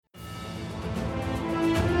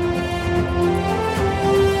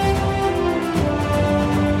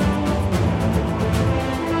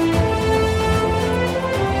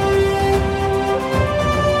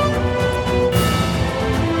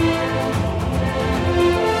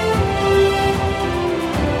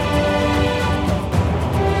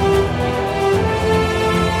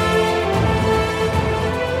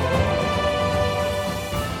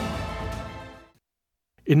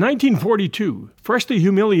1942, freshly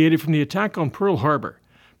humiliated from the attack on Pearl Harbor,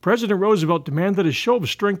 President Roosevelt demanded a show of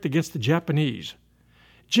strength against the Japanese.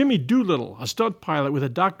 Jimmy Doolittle, a stunt pilot with a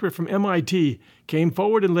doctorate from MIT, came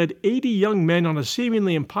forward and led 80 young men on a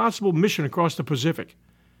seemingly impossible mission across the Pacific.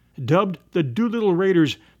 Dubbed the Doolittle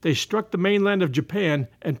Raiders, they struck the mainland of Japan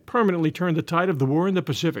and permanently turned the tide of the war in the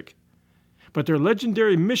Pacific. But their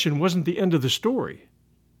legendary mission wasn't the end of the story.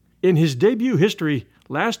 In his debut history,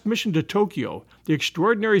 Last Mission to Tokyo, the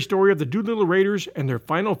extraordinary story of the Doolittle Raiders and their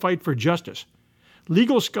final fight for justice,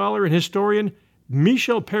 legal scholar and historian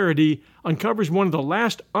Michel Paradis uncovers one of the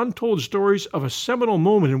last untold stories of a seminal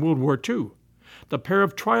moment in World War II, the pair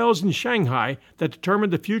of trials in Shanghai that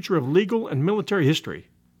determined the future of legal and military history.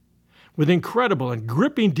 With incredible and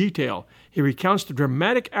gripping detail, he recounts the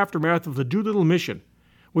dramatic aftermath of the Doolittle mission,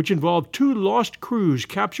 which involved 2 lost crews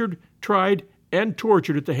captured, tried, and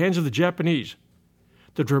tortured at the hands of the Japanese,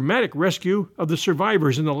 the dramatic rescue of the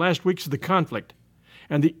survivors in the last weeks of the conflict,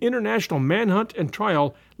 and the international manhunt and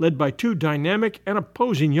trial led by 2 dynamic and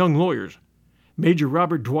opposing young lawyers, Major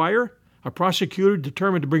Robert Dwyer, a prosecutor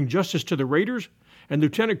determined to bring justice to the raiders, and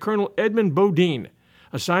Lieutenant Colonel Edmund Bodine,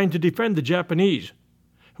 assigned to defend the Japanese,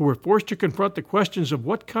 who were forced to confront the questions of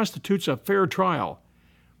what constitutes a fair trial,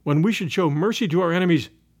 when we should show mercy to our enemies,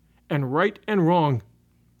 and right and wrong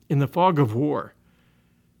in the fog of war.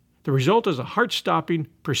 The result is a heart-stopping,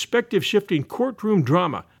 perspective-shifting courtroom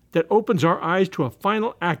drama that opens our eyes to a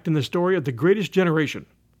final act in the story of the greatest generation.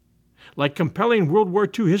 Like compelling World War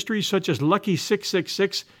II histories such as Lucky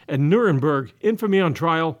 666 and Nuremberg, Infamy on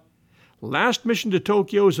Trial, Last Mission to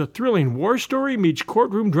Tokyo is a thrilling war story meets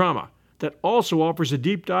courtroom drama that also offers a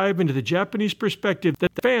deep dive into the Japanese perspective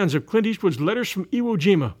that fans of Clint Eastwood's Letters from Iwo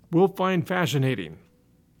Jima will find fascinating.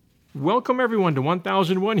 Welcome everyone to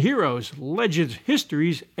 1001 Heroes, Legends,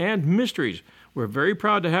 Histories, and Mysteries. We're very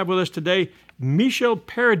proud to have with us today Michel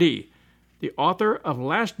Paradis, the author of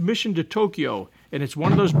Last Mission to Tokyo, and it's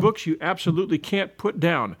one of those books you absolutely can't put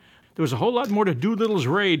down. There was a whole lot more to Doolittle's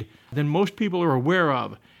raid than most people are aware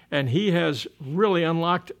of, and he has really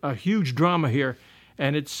unlocked a huge drama here,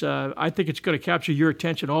 and I think it's going to capture your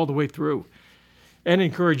attention all the way through, and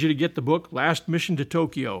encourage you to get the book Last Mission to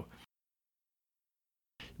Tokyo.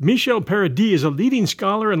 Michel Paradis is a leading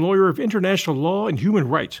scholar and lawyer of international law and human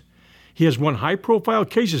rights. He has won high-profile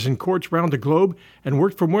cases in courts around the globe and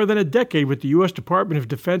worked for more than a decade with the U.S. Department of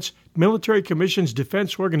Defense Military Commission's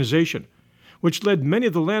Defense Organization, which led many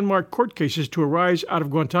of the landmark court cases to arise out of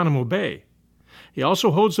Guantanamo Bay. He also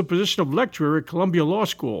holds the position of lecturer at Columbia Law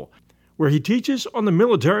School, where he teaches on the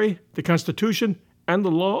military, the Constitution, and the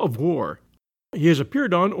law of war. He has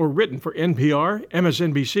appeared on or written for NPR,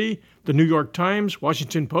 MSNBC, The New York Times,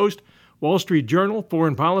 Washington Post, Wall Street Journal,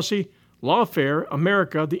 Foreign Policy, Lawfare,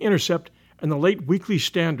 America, The Intercept, and the late Weekly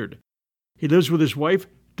Standard. He lives with his wife,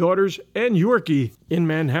 daughters, and Yorkie in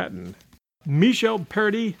Manhattan. Michel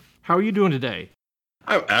Paradis, how are you doing today?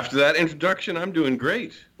 After that introduction, I'm doing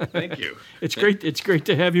great. Thank you. It's great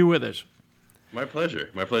to have you with us. My pleasure.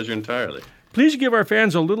 My pleasure entirely. Please give our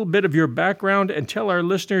fans a little bit of your background and tell our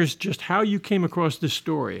listeners just how you came across this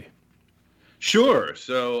story. Sure.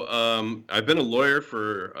 So I've been a lawyer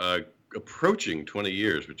for approaching 20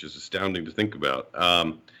 years, which is astounding to think about.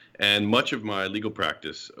 And much of my legal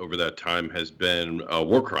practice over that time has been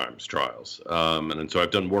war crimes trials. And so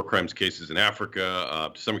I've done war crimes cases in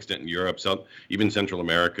Africa, to some extent in Europe, even Central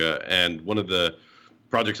America. And one of the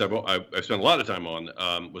projects I've spent a lot of time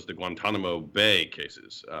on was the Guantanamo Bay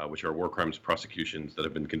cases, which are war crimes prosecutions that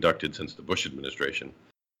have been conducted since the Bush administration.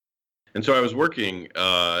 And so I was working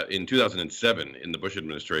in 2007 in the Bush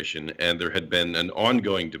administration, and there had been an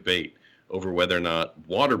ongoing debate over whether or not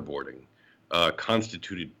waterboarding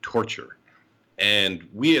constituted torture. And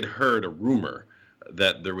we had heard a rumor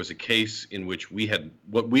that there was a case in which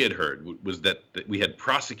what we had heard was that we had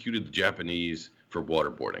prosecuted the Japanese for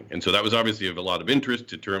waterboarding. And so that was obviously of a lot of interest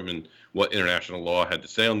to determine what international law had to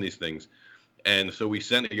say on these things. And so we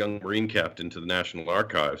sent a young Marine captain to the National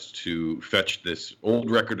Archives to fetch this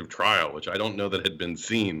old record of trial, which I don't know that had been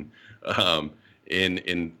seen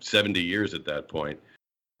in 70 years at that point.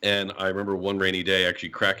 And I remember one rainy day actually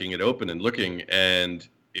cracking it open and looking, and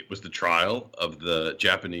it was the trial of the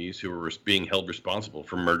Japanese who were being held responsible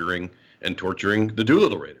for murdering and torturing the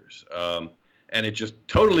Doolittle Raiders. And it just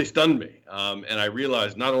totally stunned me. And I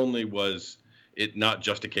realized not only was it not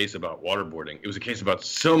just a case about waterboarding, it was a case about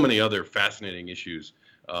so many other fascinating issues,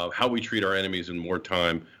 how we treat our enemies in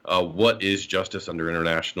wartime, what is justice under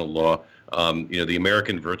international law, the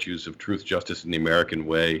American virtues of truth, justice, and the American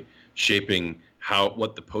way, shaping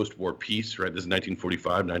what the post-war peace, right? This is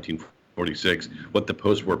 1945, 46, what the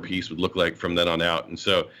post-war peace would look like from then on out. And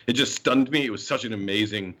so it just stunned me. It was such an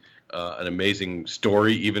amazing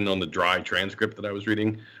story, even on the dry transcript that I was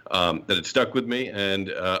reading, that it stuck with me.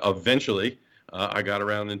 And eventually, I got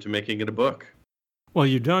around into making it a book. Well,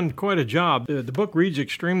 you've done quite a job. The book reads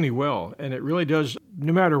extremely well, and it really does,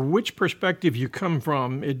 no matter which perspective you come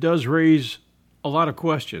from, it does raise a lot of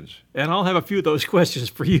questions. And I'll have a few of those questions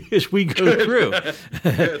for you as we go through.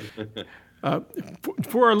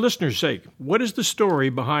 For our listeners' sake, what is the story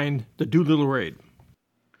behind the Doolittle Raid?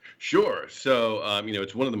 Sure. So,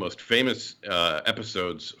 it's one of the most famous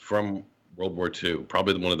episodes from World War II,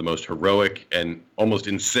 probably one of the most heroic and almost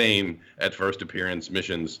insane at first appearance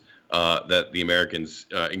missions that the Americans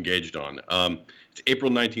engaged on. It's April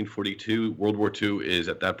 1942. World War II is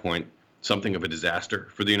at that point something of a disaster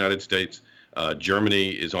for the United States. Germany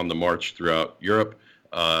is on the march throughout Europe.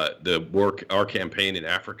 Our campaign in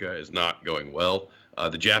Africa is not going well.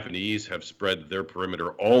 The Japanese have spread their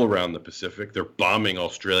perimeter all around the Pacific. They're bombing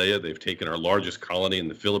Australia. They've taken our largest colony in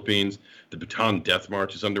the Philippines. The Bataan Death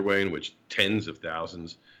March is underway, in which tens of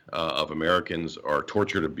thousands of Americans are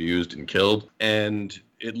tortured, abused, and killed. And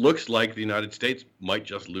it looks like the United States might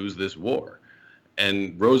just lose this war.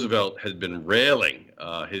 And Roosevelt had been railing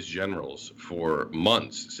his generals for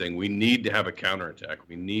months, saying we need to have a counterattack.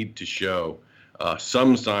 We need to show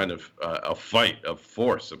some sign of a fight, of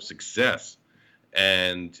force, of success.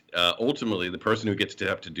 And ultimately, the person who gets to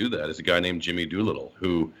have to do that is a guy named Jimmy Doolittle,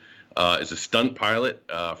 who is a stunt pilot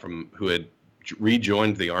who had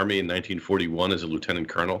rejoined the Army in 1941 as a lieutenant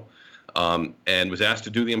colonel, and was asked to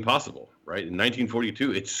do the impossible. Right in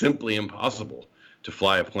 1942, it's simply impossible to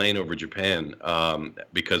fly a plane over Japan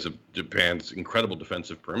because of Japan's incredible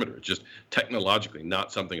defensive perimeter. It's just technologically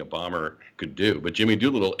not something a bomber could do. But Jimmy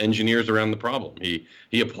Doolittle engineers around the problem.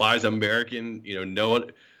 He applies American,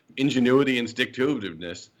 ingenuity and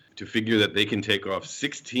stick-to-itiveness to figure that they can take off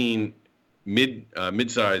 16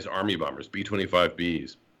 mid-size Army bombers,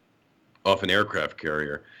 B-25Bs, off an aircraft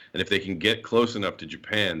carrier. And if they can get close enough to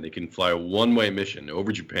Japan, they can fly a one-way mission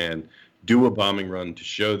over Japan, do a bombing run to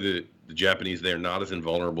show the Japanese they're not as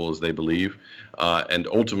invulnerable as they believe, and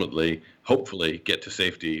ultimately, hopefully, get to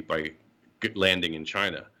safety by landing in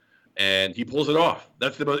China. And he pulls it off.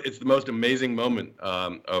 It's the most amazing moment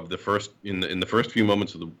of the first in the first few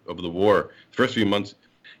moments of the war.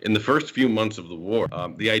 In the first few months of the war,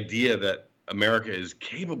 the idea that America is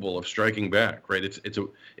capable of striking back, right? It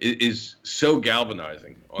is so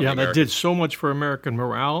galvanizing. That did so much for American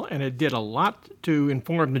morale, and it did a lot to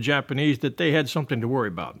inform the Japanese that they had something to worry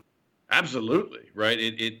about. Absolutely, right?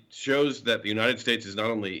 It shows that the United States is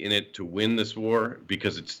not only in it to win this war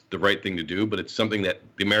because it's the right thing to do, but it's something that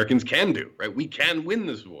the Americans can do, right? We can win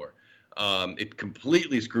this war. It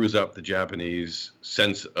completely screws up the Japanese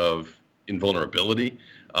sense of invulnerability.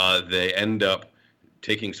 They end up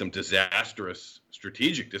taking some disastrous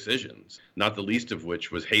strategic decisions, not the least of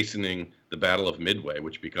which was hastening the Battle of Midway,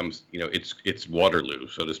 which becomes, it's Waterloo,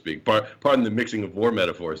 so to speak. Pardon the mixing of war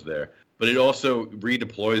metaphors there. But it also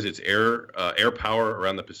redeploys its air power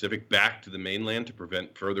around the Pacific back to the mainland to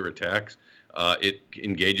prevent further attacks. It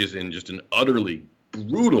engages in just an utterly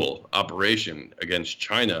brutal operation against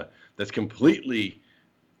China that's completely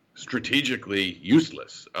strategically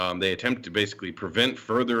useless. They attempt to basically prevent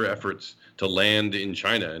further efforts to land in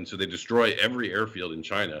China, and so they destroy every airfield in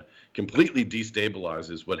China, completely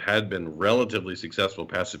destabilizes what had been relatively successful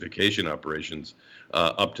pacification operations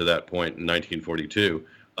up to that point in 1942.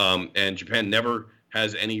 And Japan never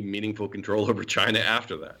has any meaningful control over China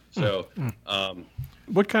after that. So,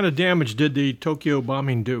 what kind of damage did the Tokyo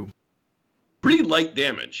bombing do? Pretty light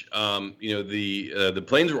damage. The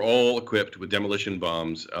planes were all equipped with demolition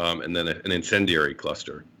bombs and then an incendiary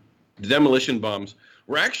cluster. The demolition bombs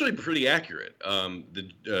were actually pretty accurate.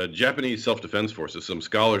 The Japanese self-defense forces, some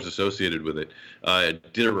scholars associated with it,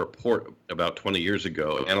 did a report about 20 years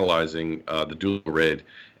ago analyzing the Doolittle Raid.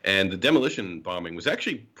 And the demolition bombing was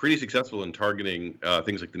actually pretty successful in targeting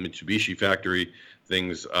things like the Mitsubishi factory,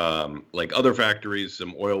 things like other factories,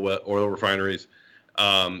 some oil refineries.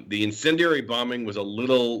 The incendiary bombing was a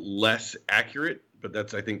little less accurate, but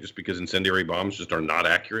that's, I think, just because incendiary bombs just are not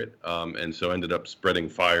accurate, and so ended up spreading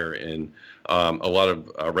fire in a lot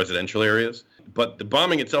of residential areas. But the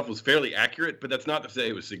bombing itself was fairly accurate, but that's not to say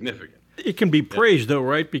it was significant. It can be praised, though,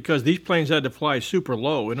 right? Because these planes had to fly super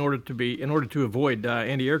low in order to avoid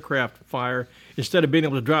anti-aircraft fire. Instead of being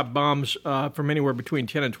able to drop bombs from anywhere between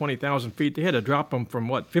 10 and 20,000 feet, they had to drop them from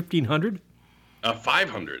 1,500?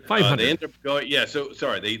 500. 500. They ended up going, yeah. So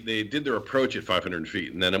sorry, they did their approach at 500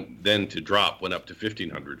 feet, and then to drop went up to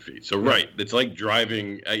 1,500 feet. So right, it's like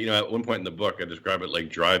driving. At one point in the book, I describe it like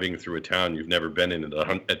driving through a town you've never been in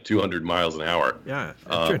at 200 miles an hour. Yeah,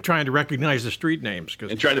 trying to recognize the street names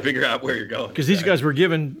and trying to figure out where you're going. Because these guys were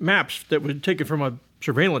given maps that were taken from a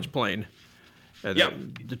surveillance plane. Yeah,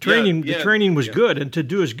 the training was good, and to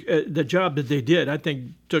do the job that they did, I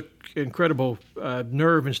think took incredible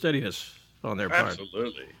nerve and steadiness on their part.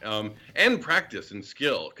 Absolutely, and practice and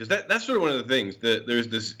skill, because that's sort of one of the things that there's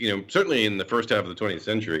this, certainly in the first half of the 20th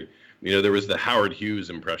century, there was the Howard Hughes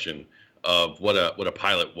impression of what a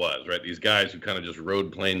pilot was, right? These guys who kind of just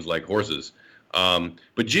rode planes like horses.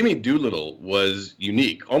 But Jimmy Doolittle was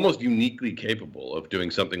unique, almost uniquely capable of doing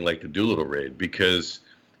something like the Doolittle raid, because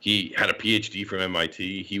he had a PhD from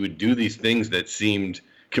MIT. He would do these things that seemed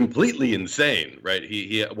completely insane, right?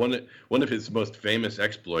 He one of his most famous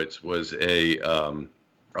exploits was a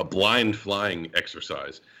blind flying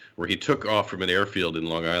exercise where he took off from an airfield in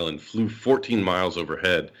Long Island, flew 14 miles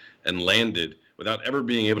overhead, and landed without ever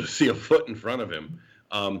being able to see a foot in front of him.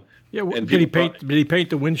 Did he paint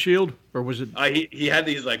the windshield, or was it? He had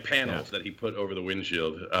these like panels that he put over the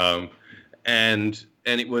windshield, and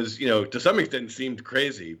it was, to some extent seemed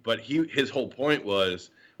crazy, but his whole point was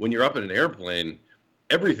when you're up in an airplane,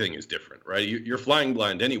 everything is different, right? You're flying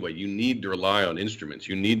blind anyway. You need to rely on instruments.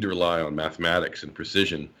 You need to rely on mathematics and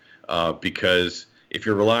precision, because if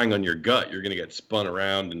you're relying on your gut, you're going to get spun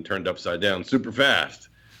around and turned upside down super fast.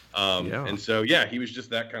 And so, he was just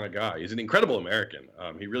that kind of guy. He's an incredible American.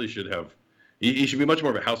 He really should have. He should be much more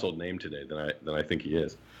of a household name today than I think he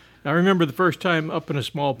is. I remember the first time up in a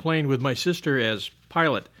small plane with my sister as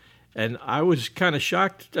pilot, and I was kind of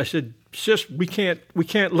shocked. I said, "Sis, we can't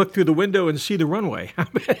look through the window and see the runway.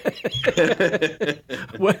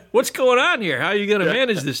 What's going on here? How are you going to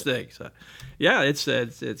manage this thing?" So, it's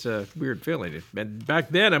a weird feeling. And back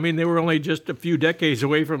then, they were only just a few decades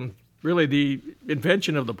away from really the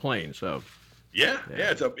invention of the plane. So.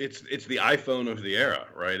 It's the iPhone of the era,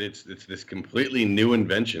 right? It's this completely new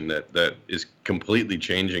invention that is completely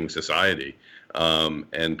changing society,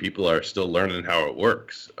 and people are still learning how it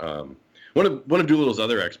works. One of Doolittle's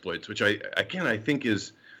other exploits, which I think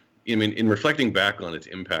is, in reflecting back on its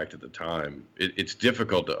impact at the time, it's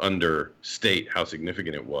difficult to understate how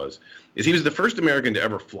significant it was. Is he was the first American to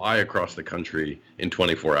ever fly across the country in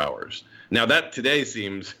 24 hours. Now that today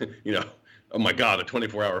seems, oh my God, a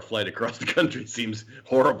 24-hour flight across the country seems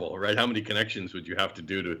horrible, right? How many connections would you have to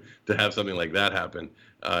do to have something like that happen,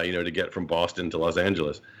 to get from Boston to Los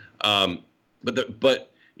Angeles?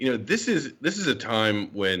 But this is a time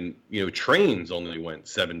when, trains only went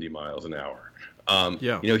 70 miles an hour.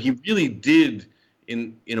 He really did,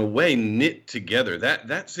 in a way, knit together.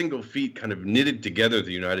 That single feat kind of knitted together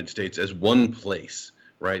the United States as one place,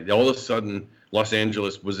 right? All of a sudden, Los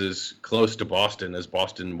Angeles was as close to Boston as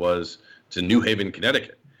Boston was to New Haven,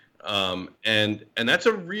 Connecticut, and that's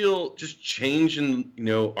a real just change in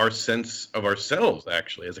our sense of ourselves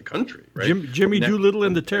actually as a country, right? Jimmy Doolittle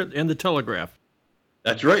and the telegraph.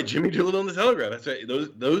 That's right, Jimmy Doolittle and the telegraph. That's right.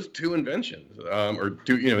 Those two inventions,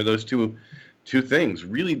 those two things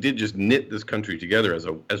really did just knit this country together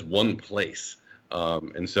as one place.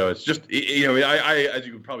 And so it's just I as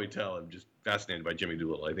you can probably tell, I'm just fascinated by Jimmy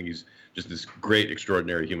Doolittle. I think he's just this great,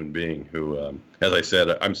 extraordinary human being who, as I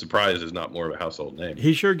said, I'm surprised is not more of a household name.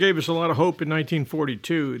 He sure gave us a lot of hope in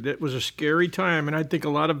 1942. That was a scary time, and I think a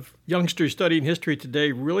lot of youngsters studying history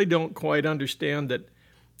today really don't quite understand that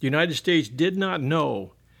the United States did not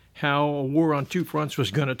know how a war on two fronts was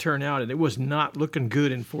going to turn out, and it was not looking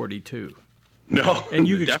good in 42. No. And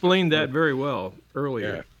you explained that very well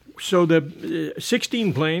earlier. Yeah. So the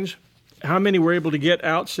 16 planes, how many were able to get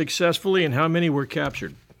out successfully and how many were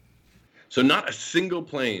captured? So not a single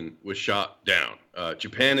plane was shot down.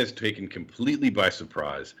 Japan is taken completely by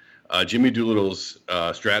surprise. Jimmy Doolittle's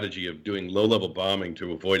strategy of doing low-level bombing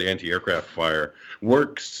to avoid anti-aircraft fire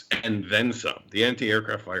works, and then some. The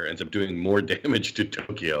anti-aircraft fire ends up doing more damage to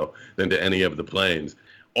Tokyo than to any of the planes.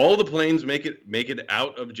 All the planes make it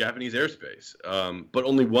out of Japanese airspace, but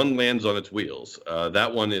only one lands on its wheels.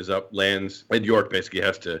 That one lands at York. Basically,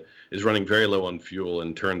 is running very low on fuel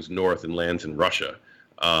and turns north and lands in Russia,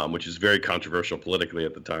 which is very controversial politically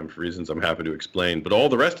at the time for reasons I'm happy to explain. But all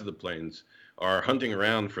the rest of the planes are hunting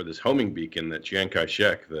around for this homing beacon that Chiang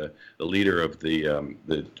Kai-shek, the leader of the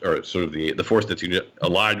force that's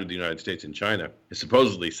allied with the United States in China, is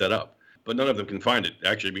supposedly set up. But none of them can find it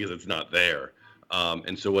actually because it's not there.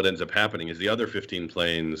 And so what ends up happening is the other 15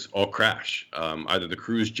 planes all crash. Either the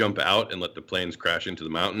crews jump out and let the planes crash into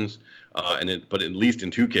the mountains, but at least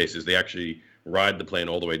in two cases, they actually ride the plane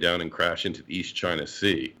all the way down and crash into the East China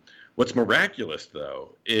Sea. What's miraculous,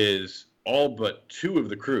 though, is all but 2 of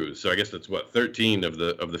the crews, so I guess that's 13 of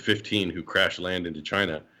the 15 who crash land into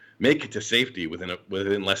China, make it to safety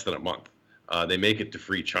within less than a month. They make it to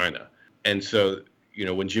free China. And so,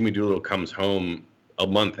 when Jimmy Doolittle comes home a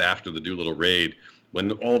month after the Doolittle raid,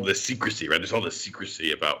 when all this secrecy, right, there's all this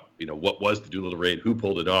secrecy about, what was the Doolittle raid, who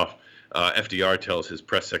pulled it off. FDR tells his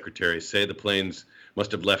press secretary, say the planes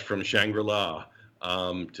must have left from Shangri-La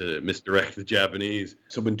to misdirect the Japanese.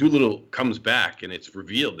 So when Doolittle comes back and it's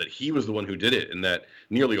revealed that he was the one who did it and that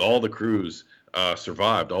nearly all the crews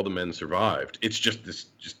survived, all the men survived, it's just this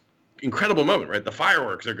incredible moment, right? The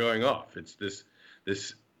fireworks are going off. It's this,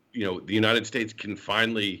 the United States can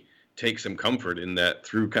finally take some comfort in that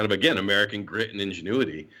through kind of, again, American grit and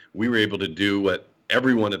ingenuity, we were able to do what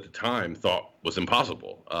everyone at the time thought was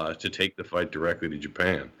impossible, to take the fight directly to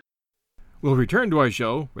Japan. We'll return to our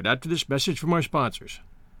show right after this message from our sponsors.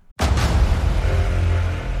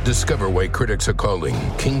 Discover why critics are calling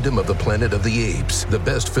Kingdom of the Planet of the Apes the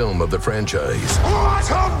best film of the franchise. What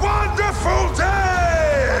a wonderful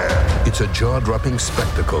day! It's a jaw-dropping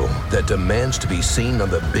spectacle that demands to be seen on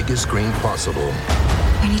the biggest screen possible.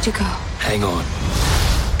 We need to go. Hang on.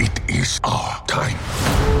 It is our time.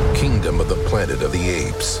 Kingdom of the Planet of the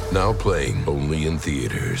Apes. Now playing only in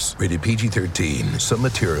theaters. Rated PG-13. Some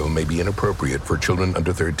material may be inappropriate for children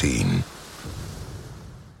under 13.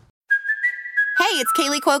 Hey, it's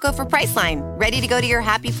Kaylee Cuoco for Priceline. Ready to go to your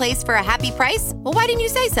happy place for a happy price? Well, why didn't you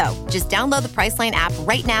say so? Just download the Priceline app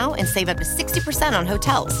right now and save up to 60% on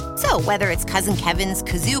hotels. So whether it's Cousin Kevin's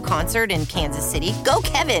Kazoo Concert in Kansas City, go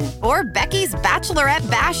Kevin, or Becky's Bachelorette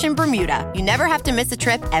Bash in Bermuda, you never have to miss a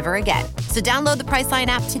trip ever again. So download the Priceline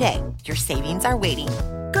app today. Your savings are waiting.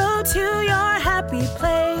 Go to your happy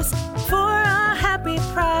place for a happy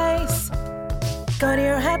price. Go to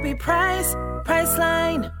your happy price,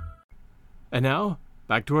 Priceline. And now,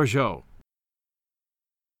 back to our show.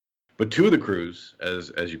 But 2 of the crews,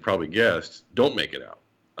 as you probably guessed, don't make it out.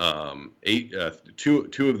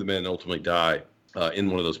 Two of the men ultimately die in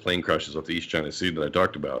one of those plane crashes off the East China Sea that I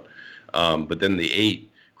talked about. But then the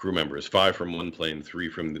 8 crew members, 5 from one plane, 3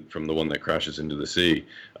 from the one that crashes into the sea,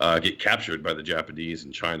 get captured by the Japanese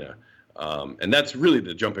in China. And that's really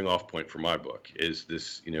the jumping off point for my book, is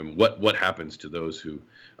this, what happens to those who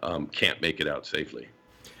can't make it out safely.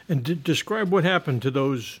 And describe what happened to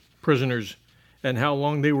those prisoners and how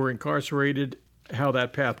long they were incarcerated, how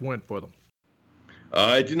that path went for them.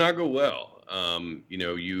 It did not go well.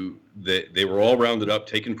 They were all rounded up,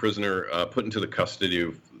 taken prisoner, put into the custody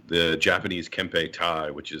of the Japanese Kempei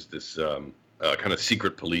Tai, which is this kind of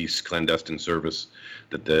secret police clandestine service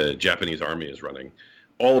that the Japanese army is running.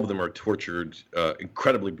 All of them are tortured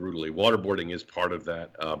incredibly brutally. Waterboarding is part of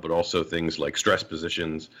that, but also things like stress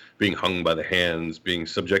positions, being hung by the hands, being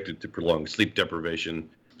subjected to prolonged sleep deprivation,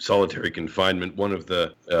 solitary confinement. One of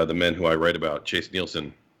the men who I write about, Chase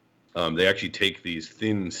Nielsen, they actually take these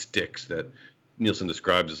thin sticks that Nielsen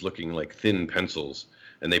describes as looking like thin pencils,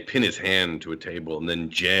 and they pin his hand to a table and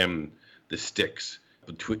then jam the sticks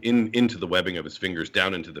into the webbing of his fingers,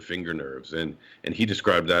 down into the finger nerves. And he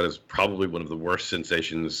described that as probably one of the worst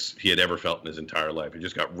sensations he had ever felt in his entire life. It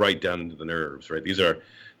just got right down into the nerves, right? These are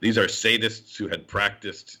sadists who had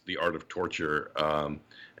practiced the art of torture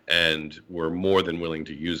and were more than willing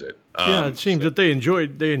to use it. It seems that they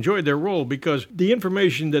enjoyed their role, because the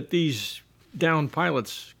information that these downed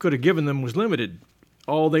pilots could have given them was limited.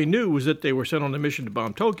 All they knew was that they were sent on a mission to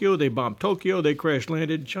bomb Tokyo. They bombed Tokyo. They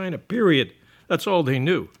crash-landed in China, period. That's all they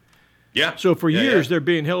knew. Yeah. So for years, they're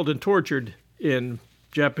being held and tortured in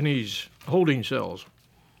Japanese holding cells.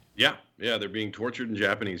 Yeah, they're being tortured in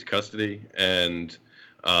Japanese custody, and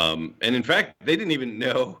in fact, they didn't even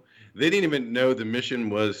know the mission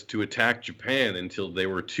was to attack Japan until they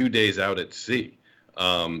were 2 days out at sea.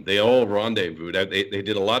 They all rendezvoused. They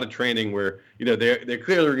did a lot of training where they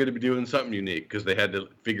clearly were going to be doing something unique, because they had to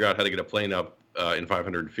figure out how to get a plane up in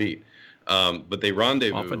 500 feet. But they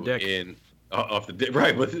rendezvoused off a deck. Off the deck,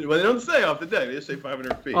 right? Well, they don't say off the deck; they just say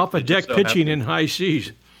 500 feet. Off a deck, pitching in high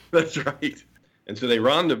seas. That's right. And so they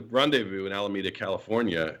rendezvous in Alameda,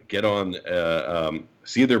 California. Get on,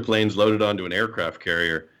 see their planes loaded onto an aircraft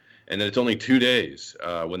carrier, and then it's only 2 days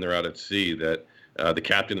when they're out at sea that the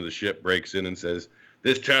captain of the ship breaks in and says,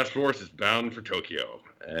 "This task force is bound for Tokyo,"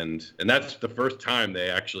 and that's the first time they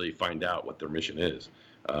actually find out what their mission is.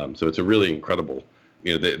 So it's a really incredible,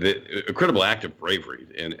 the incredible act of bravery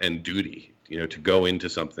and duty. To go into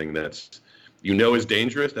something that's, is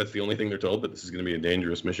dangerous. That's the only thing they're told, that this is going to be a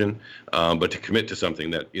dangerous mission. But to commit to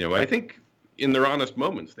something that, I think in their honest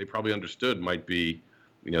moments, they probably understood might be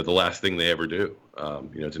the last thing they ever do.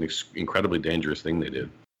 It's an incredibly dangerous thing they did.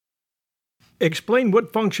 Explain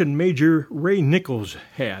what function Major Ray Nichols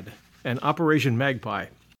had and Operation Magpie.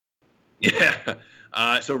 Yeah.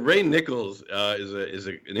 So Ray Nichols is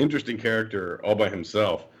an interesting character all by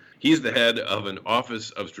himself. He's the head of an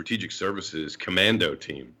Office of Strategic Services commando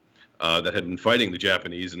team that had been fighting the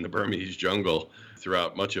Japanese in the Burmese jungle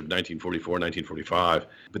throughout much of 1944, 1945,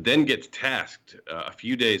 but then gets tasked a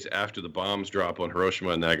few days after the bombs drop on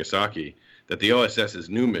Hiroshima and Nagasaki that the OSS's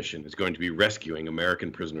new mission is going to be rescuing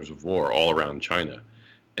American prisoners of war all around China.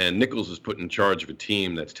 And Nichols is put in charge of a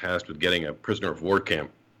team that's tasked with getting a prisoner of war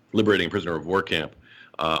camp, liberating a prisoner of war camp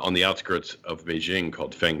on the outskirts of Beijing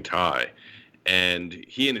called Feng Tai. And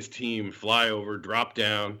he and his team fly over, drop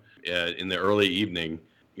down in the early evening,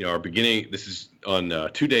 are beginning, this is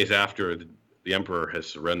on 2 days after the emperor has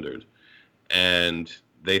surrendered. And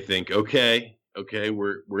they think, okay,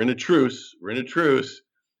 we're in a truce.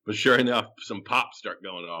 But sure enough, some pops start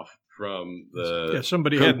going off from the... Yeah,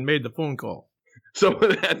 somebody hadn't made the phone call.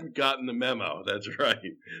 Someone hadn't gotten the memo. That's right.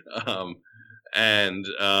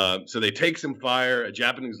 So they take some fire. A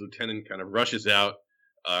Japanese lieutenant kind of rushes out,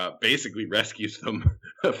 basically rescues them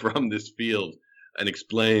from this field and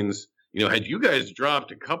explains, had you guys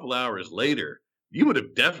dropped a couple hours later, you would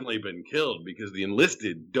have definitely been killed because the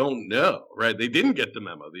enlisted don't know, right? They didn't get the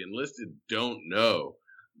memo. The enlisted don't know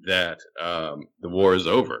that the war is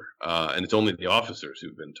over, and it's only the officers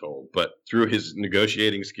who've been told. But through his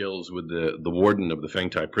negotiating skills with the warden of the Feng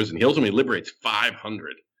Tai prison, he ultimately liberates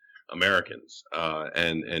 500 Americans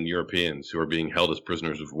and Europeans who are being held as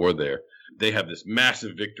prisoners of war there. They have this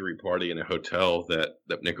massive victory party in a hotel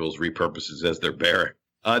that Nichols repurposes as their barrack.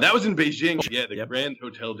 That was in Beijing, the Grand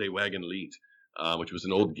Hotel des Wagons-Lits, which was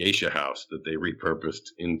an old geisha house that they repurposed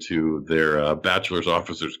into their bachelor's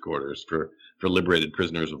officers' quarters for liberated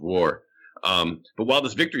prisoners of war. But while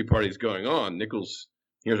this victory party is going on, Nichols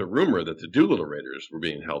hears a rumor that the Doolittle Raiders were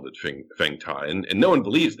being held at Feng Tai. And no one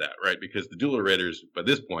believes that, right? Because the Doolittle Raiders, by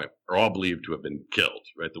this point, are all believed to have been killed,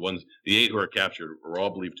 right? The 8 who are captured were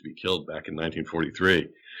all believed to be killed back in 1943.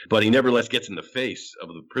 But he nevertheless gets in the face of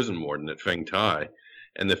the prison warden at Feng Tai.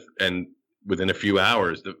 And within a few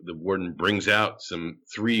hours, the warden brings out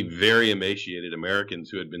 3 very emaciated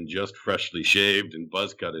Americans who had been just freshly shaved and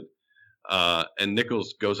buzz-cutted. And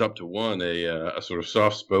Nichols goes up to one, a sort of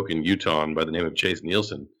soft-spoken Utahn by the name of Chase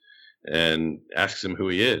Nielsen, and asks him who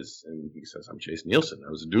he is. And he says, "I'm Chase Nielsen.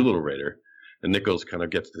 I was a Doolittle Raider." And Nichols kind of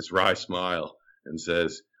gets this wry smile and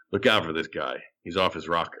says, "Look out for this guy. He's off his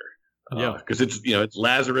rocker." Because it's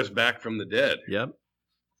Lazarus back from the dead. Yep.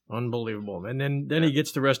 Unbelievable. And then he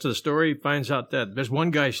gets the rest of the story. He finds out that there's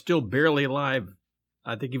one guy still barely alive.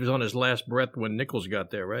 I think he was on his last breath when Nichols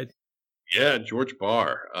got there, right? Yeah, George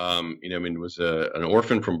Barr. Was an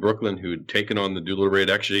orphan from Brooklyn who'd taken on the Doolittle Raid.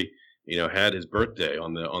 Actually, had his birthday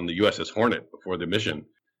on the USS Hornet before the mission,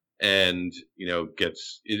 and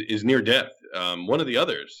is near death. One of the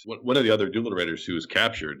other Doolittle Raiders who was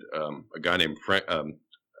captured, a guy named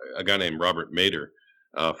Robert Mader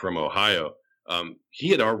from Ohio. He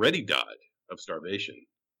had already died of starvation.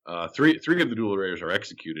 Three of the Doolittle Raiders are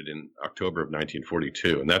executed in October of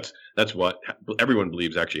 1942, and that's what everyone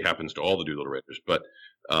believes actually happens to all the Doolittle Raiders. But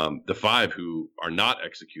the 5 who are not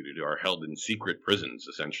executed are held in secret prisons,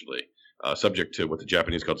 essentially, subject to what the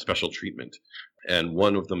Japanese called special treatment. And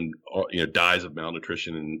one of them, dies of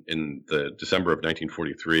malnutrition in the December of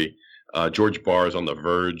 1943. George Barr is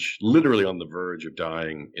literally on the verge of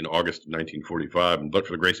dying in August of 1945, but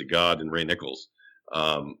for the grace of God and Ray Nichols,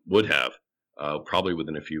 would have. Probably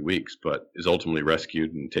within a few weeks, but is ultimately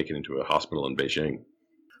rescued and taken into a hospital in Beijing.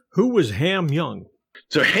 Who was Ham Young?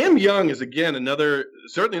 So Ham Young is, again,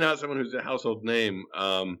 certainly not someone who's a household name.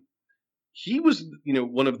 He was,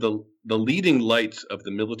 one of the leading lights of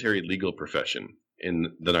the military legal profession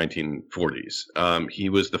in the 1940s. He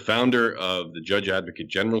was the founder of the Judge Advocate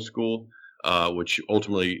General School, which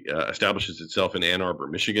ultimately establishes itself in Ann Arbor,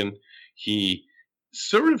 Michigan. He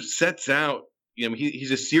sort of sets out,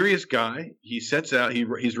 he's a serious guy. He sets out,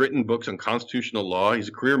 he's written books on constitutional law. He's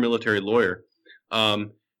a career military lawyer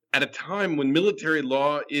at a time when military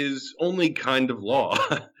law is only kind of law,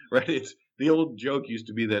 right? It's the old joke used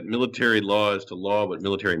to be that military law is to law what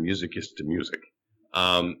military music is to music.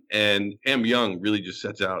 And Ham Young really just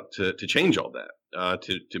sets out to change all that,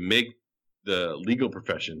 to make the legal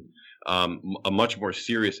profession a much more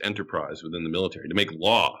serious enterprise within the military, to make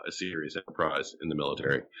law a serious enterprise in the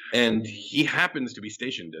military. And he happens to be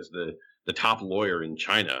stationed as the top lawyer in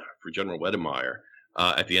China for General Wedemeyer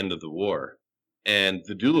at the end of the war. And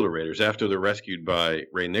the Doolittle Raiders, after they're rescued by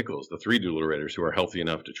Ray Nichols, the 3 Doolittle Raiders who are healthy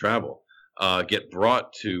enough to travel, get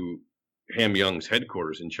brought to Ham Young's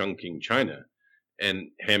headquarters in Chongqing, China. And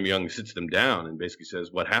Ham Young sits them down and basically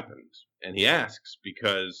says, what happened? And he asks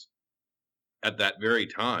because at that very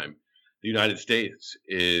time, the United States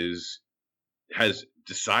has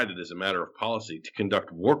decided as a matter of policy to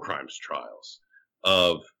conduct war crimes trials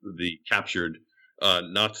of the captured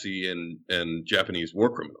Nazi and Japanese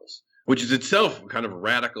war criminals, which is itself kind of a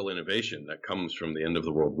radical innovation that comes from the end of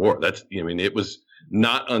the World War. It was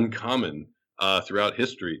not uncommon throughout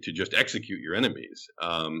history to just execute your enemies.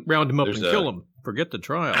 Round them up and kill them. Forget the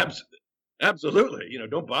trial. Absolutely.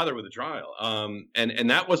 Don't bother with the trial. And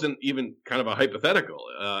that wasn't even kind of a hypothetical.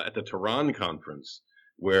 At the Tehran conference,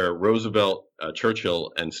 where Roosevelt,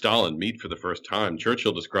 Churchill, and Stalin meet for the first time,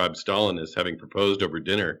 Churchill described Stalin as having proposed over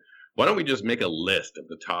dinner, why don't we just make a list of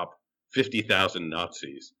the top 50,000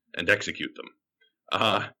 Nazis and execute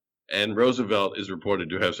them? And Roosevelt is reported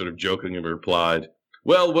to have sort of jokingly replied,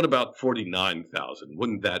 well, what about 49,000?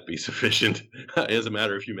 Wouldn't that be sufficient as a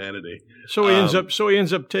matter of humanity? So he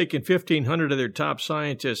ends up taking 1,500 of their top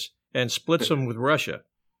scientists and splits them with Russia.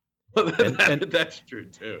 That's true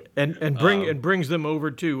too. And brings them over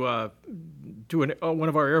to one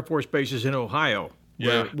of our Air Force bases in Ohio,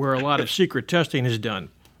 where a lot of secret testing is done.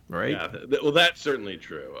 Right. Yeah. Well, that's certainly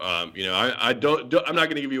true. I'm not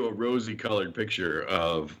going to give you a rosy-colored picture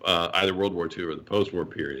of either World War II or the post-war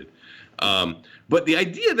period. But the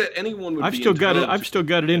idea that anyone would I've still got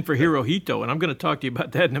it in for Hirohito, and I'm going to talk to you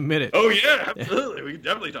about that in a minute. Oh yeah, absolutely. We can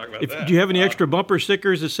definitely talk about that. Do you have any extra bumper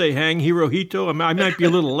stickers that say "Hang Hirohito"? I might be a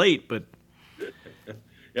little late, but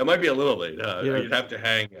yeah, it might be a little late. You'd have to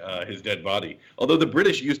hang his dead body. Although the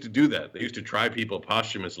British used to do that. They used to try people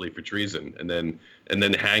posthumously for treason, and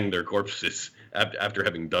then hang their corpses after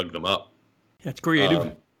having dug them up. That's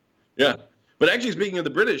creative. Yeah, but actually, speaking of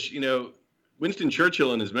the British, Winston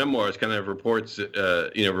Churchill in his memoirs kind of reports,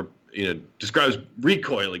 describes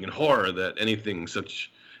recoiling in horror that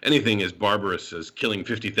anything as barbarous as killing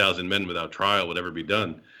 50,000 men without trial would ever be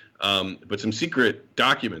done. But some secret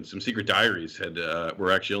documents, some secret diaries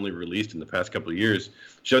were actually only released in the past couple of years,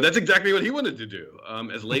 show that's exactly what he wanted to do.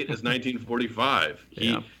 As late as 1945,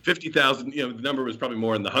 50,000. The number was probably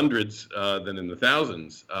more in the hundreds than in the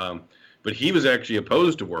thousands. But he was actually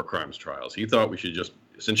opposed to war crimes trials. He thought we should just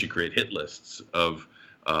essentially create hit lists of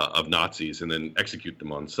Nazis and then execute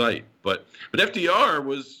them on site. But FDR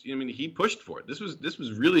was, he pushed for it. This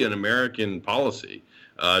was really an American policy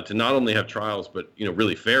to not only have trials, but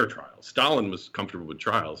really fair trials. Stalin was comfortable with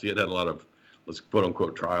trials. He had a lot of, let's quote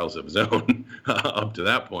unquote, trials of his own up to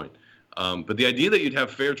that point. But the idea that you'd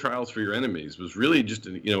have fair trials for your enemies was really just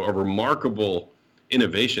a remarkable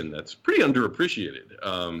innovation that's pretty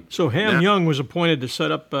underappreciated. So Ham Young was appointed to set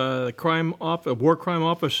up a war crime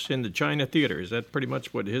office in the China theater. Is that pretty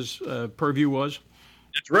much what his purview was?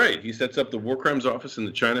 That's right. He sets up the war crimes office in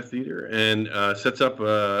the China theater and sets up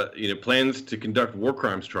plans to conduct war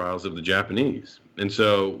crimes trials of the Japanese. And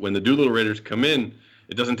so when the Doolittle Raiders come in,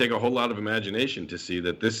 it doesn't take a whole lot of imagination to see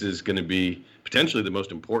that this is going to be potentially the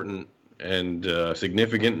most important and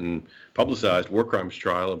significant and publicized war crimes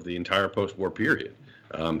trial of the entire post-war period.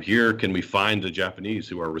 Here can we find the Japanese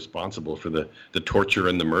who are responsible for the torture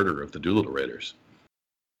and the murder of the Doolittle Raiders.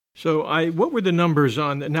 So what were the numbers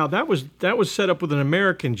on that? Now that was set up with an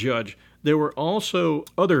American judge. There were also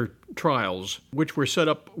other trials which were set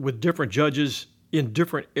up with different judges in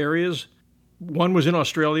different areas. One was in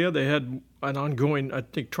Australia. They had an ongoing, I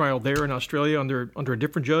think, trial there in Australia under a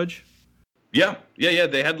different judge. Yeah.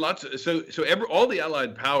 They had lots of, all the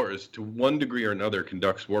Allied powers, to one degree or another,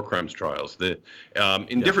 conducts war crimes trials.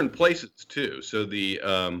 Different places too. So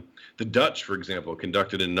the Dutch, for example,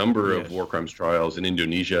 conducted a number of war crimes trials in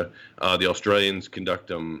Indonesia. The Australians conduct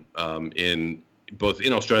them both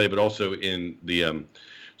in Australia, but also in the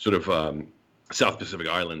South Pacific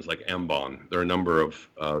Islands like Ambon. There are a number of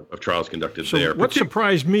trials conducted there. What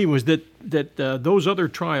surprised me was that those other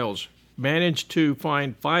trials managed to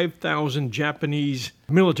find 5,000 Japanese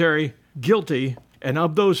military guilty, and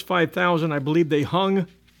of those 5,000, I believe they hung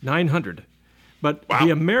 900. But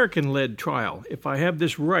the American-led trial, if I have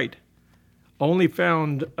this right, only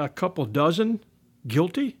found a couple dozen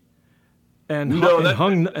guilty and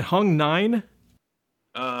hung 9.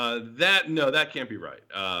 That can't be right.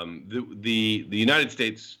 The United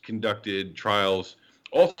States conducted trials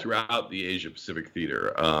all throughout the Asia-Pacific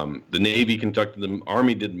theater. The Navy conducted them.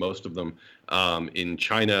 Army did most of them in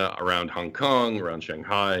China, around Hong Kong, around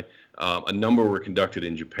Shanghai. A number were conducted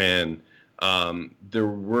in Japan.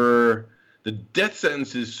 The death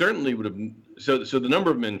sentences certainly would have. So the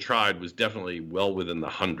number of men tried was definitely well within the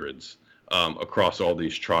hundreds across all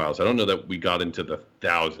these trials. I don't know that we got into the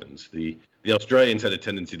thousands. The The Australians had a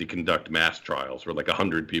tendency to conduct mass trials where like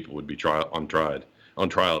 100 people would be on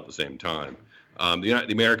trial at the same time.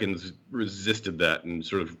 The Americans resisted that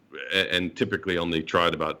and typically only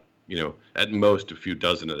tried about, at most a few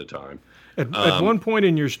dozen at a time. At one point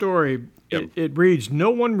in your story, it reads, no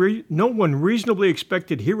one reasonably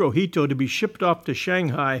expected Hirohito to be shipped off to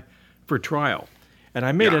Shanghai for trial. And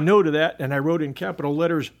I made a note of that, and I wrote in capital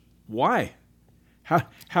letters, why?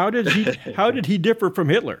 How did he differ from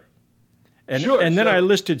Hitler? And then I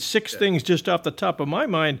listed 6 things just off the top of my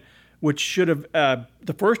mind, which should have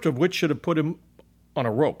the first of which should have put him on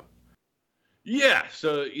a rope. Yeah.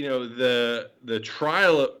 So the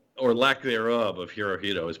trial or lack thereof of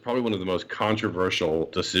Hirohito is probably one of the most controversial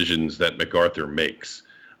decisions that MacArthur makes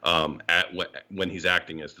when he's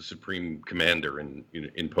acting as the supreme commander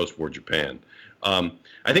in post-war Japan.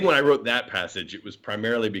 I think when I wrote that passage, it was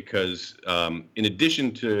primarily because in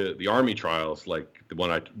addition to the army trials, like the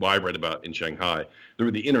one I read about in Shanghai, there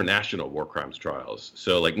were the international war crimes trials.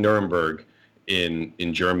 So like Nuremberg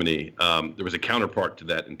in Germany, there was a counterpart to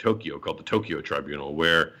that in Tokyo called the Tokyo Tribunal,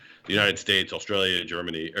 where the United States, Australia,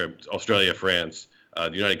 France,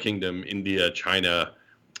 the United Kingdom, India, China,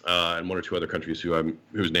 and 1 or 2 other countries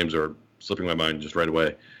whose names are slipping my mind just right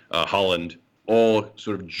away, Holland, all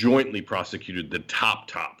sort of jointly prosecuted the top,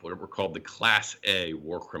 what were called the Class A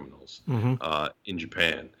war criminals in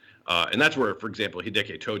Japan. And that's where, for example,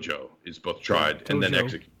 Hideki Tojo is both tried and then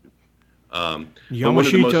executed.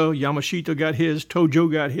 Yamashita got his,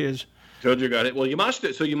 Tojo got his. Tojo got it. Well,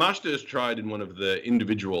 Yamashita is tried in one of the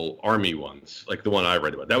individual army ones, like the one I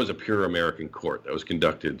read about. That was a pure American court that was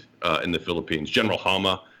conducted in the Philippines. General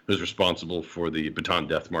Hama, who was responsible for the Bataan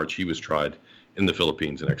Death March, he was tried in the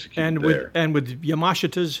Philippines and executed there. And with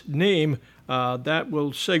Yamashita's name, that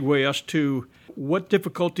will segue us to what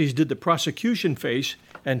difficulties did the prosecution face?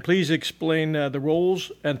 And please explain the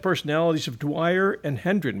roles and personalities of Dwyer and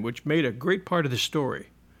Hendren, which made a great part of the story.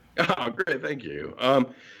 Oh, great. Thank you. So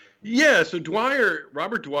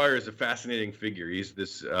Robert Dwyer is a fascinating figure. He's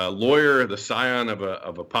this lawyer, the scion of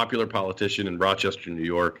a popular politician in Rochester, New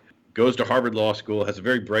York, goes to Harvard Law School, has a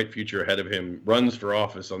very bright future ahead of him, runs for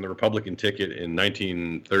office on the Republican ticket in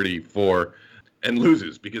 1934, and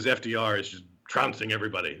loses because FDR is just trouncing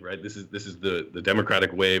everybody, right? This is the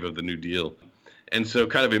Democratic wave of the New Deal. And so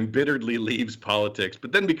kind of embitteredly leaves politics,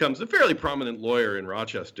 but then becomes a fairly prominent lawyer in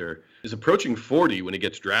Rochester, is approaching 40 when he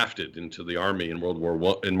gets drafted into the Army in World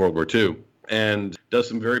War II, and does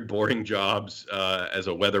some very boring jobs as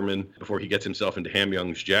a weatherman before he gets himself into Ham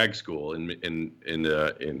Young's JAG school in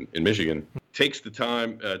Michigan. Takes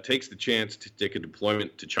the chance to take a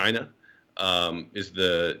deployment to China. Is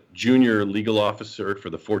the junior legal officer for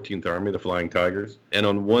the 14th Army, the Flying Tigers, and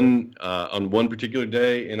on one particular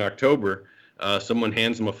day in October, someone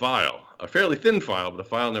hands him a file, a fairly thin file, but a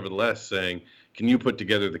file nevertheless, saying, "Can you put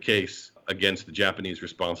together the case against the Japanese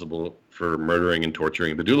responsible for murdering and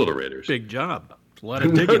torturing the Doolittle Raiders?" Big job. A lot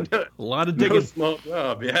of digging. A lot of digging. No small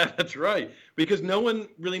job. Yeah, that's right. Because no one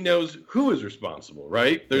really knows who is responsible,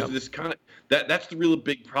 right? There's this kind of that's the real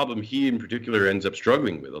big problem he in particular ends up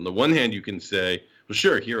struggling with. On the one hand, you can say, well,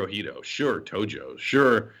 sure, Hirohito, sure, Tojo,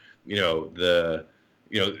 sure,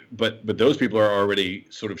 but those people are already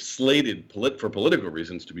sort of slated for political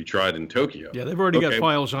reasons to be tried in Tokyo. Yeah, they've already got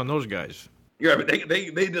files on those guys. Yeah, but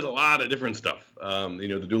they did a lot of different stuff.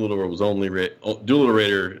 The Doolittle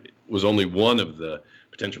Raider was only one of the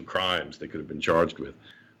potential crimes they could have been charged with.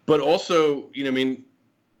 But also,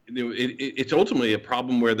 it's ultimately a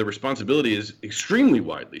problem where the responsibility is extremely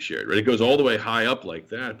widely shared, right? It goes all the way high up like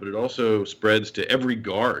that, but it also spreads to every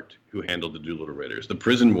guard who handled the Doolittle Raiders, the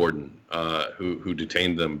prison warden who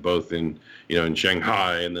detained them both in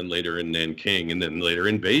Shanghai and then later in Nanking and then later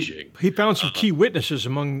in Beijing. He found some key witnesses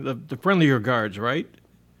among the friendlier guards, right?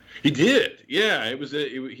 He did, yeah.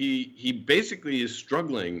 He basically is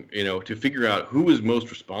struggling, to figure out who is most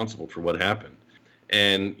responsible for what happened,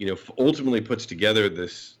 and ultimately puts together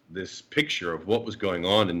this picture of what was going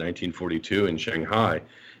on in 1942 in Shanghai,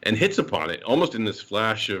 and hits upon it almost in this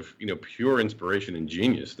flash of pure inspiration and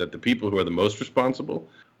genius that the people who are the most responsible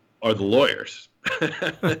are the lawyers.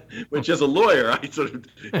 Which, as a lawyer, I sort of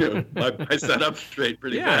I sat up straight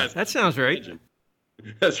pretty fast. That sounds right.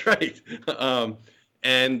 That's right.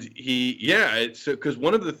 And because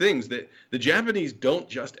one of the things that the Japanese don't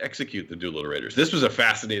just execute the Doolittle Raiders. This was a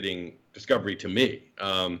fascinating discovery to me.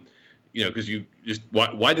 Because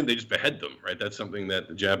why didn't they just behead them, right? That's something that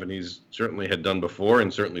the Japanese certainly had done before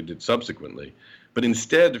and certainly did subsequently. But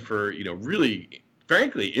instead, for really,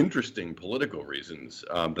 frankly, interesting political reasons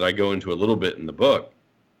that I go into a little bit in the book,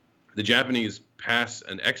 the Japanese pass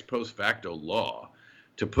an ex post facto law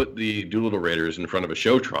to put the Doolittle Raiders in front of a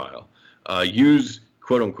show trial use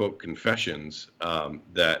quote-unquote confessions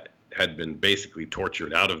that had been basically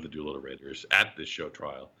tortured out of the Doolittle Raiders at this show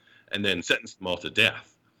trial, and then sentence them all to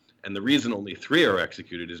death. And the reason only 3 are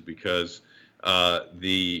executed is because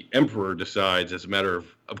the emperor decides, as a matter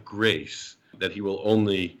of grace, that he will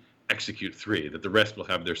only execute 3, that the rest will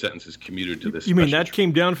have their sentences commuted to this. You mean that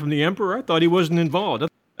came down from the emperor? I thought he wasn't involved.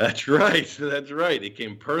 That's right. That's right. It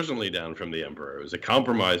came personally down from the emperor. It was a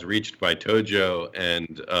compromise reached by Tojo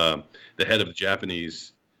and the head of the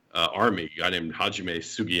Japanese army, a guy named Hajime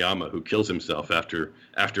Sugiyama, who kills himself after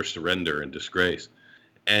surrender and disgrace.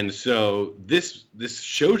 And so this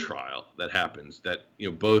show trial that happens, that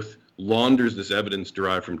both launders this evidence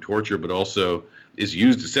derived from torture, but also is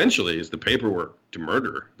used essentially as the paperwork to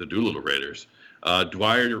murder the Doolittle Raiders.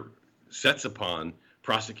 Dwyer sets upon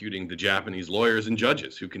prosecuting the Japanese lawyers and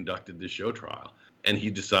judges who conducted this show trial. And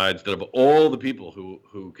he decides that of all the people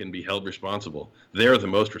who can be held responsible, they're the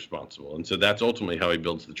most responsible. And so that's ultimately how he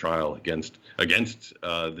builds the trial against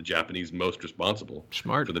the Japanese most responsible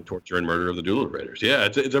for the torture and murder of the Doolittle Raiders. Yeah,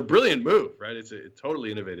 it's a brilliant move, right? It's a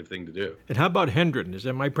totally innovative thing to do. And how about Hendren?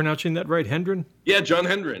 Am I pronouncing that right, Hendren? Yeah, John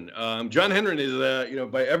Hendren. John Hendren is,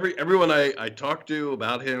 by everyone I talked to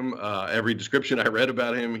about him, every description I read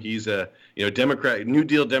about him, he's a Democrat, New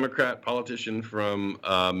Deal Democrat politician from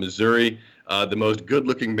Missouri. The most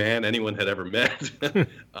good-looking man anyone had ever met.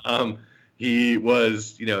 He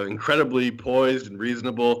was, incredibly poised and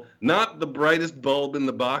reasonable. Not the brightest bulb in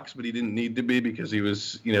the box, but he didn't need to be because he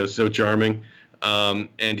was, so charming.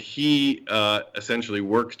 And he essentially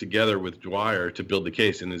works together with Dwyer to build the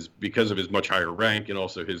case, and because of his much higher rank and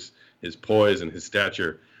also his poise and his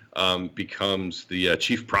stature, becomes the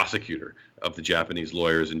chief prosecutor of the Japanese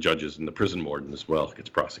lawyers and judges, and the prison warden as well gets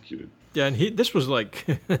prosecuted. Yeah, and this was like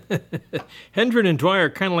Hendren and Dwyer,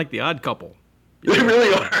 kind of like the Odd Couple. They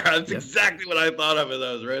really are. That's exactly what I thought of as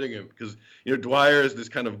I was writing him, because Dwyer is this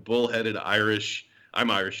kind of bullheaded Irish. I'm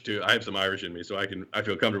Irish too. I have some Irish in me, so I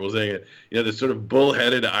feel comfortable saying it. This sort of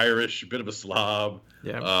bullheaded Irish, bit of a slob,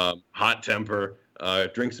 hot temper,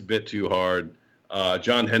 drinks a bit too hard.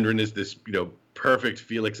 John Hendren is this perfect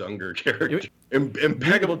Felix Unger character.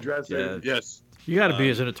 Impeccable dressing. Yeah. Yes. You got to be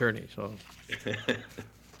as an attorney. So.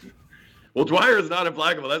 Well, Dwyer is not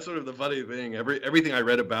implacable. That's sort of the funny thing. Everything I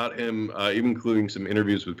read about him, even including some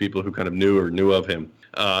interviews with people who kind of knew of him,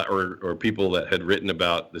 or people that had written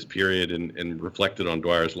about this period and reflected on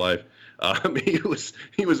Dwyer's life,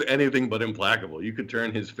 he was anything but implacable. You could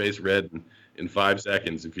turn his face red in 5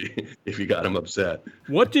 seconds if you got him upset.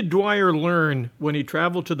 What did Dwyer learn when he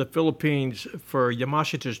traveled to the Philippines for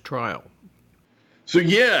Yamashita's trial? So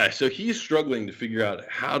he's struggling to figure out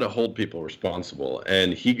how to hold people responsible,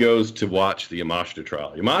 and he goes to watch the Yamashita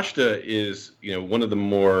trial. Yamashita is, one of the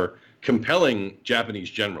more compelling Japanese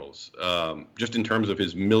generals, just in terms of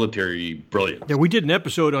his military brilliance. Yeah, we did an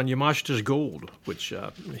episode on Yamashita's gold, which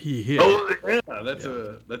he hid. Oh, yeah,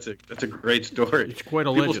 that's a great story. It's quite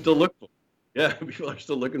a legend. People still look for it. Yeah, people are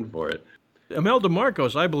still looking for it. Imelda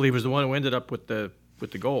Marcos, I believe, is the one who ended up with the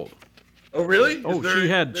gold. Oh, really?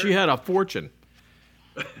 She had a fortune.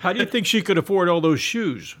 How do you think she could afford all those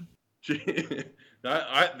shoes?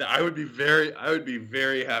 I would be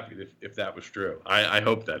very happy if that was true. I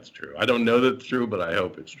hope that's true. I don't know that's true, but I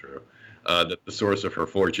hope it's true. That the source of her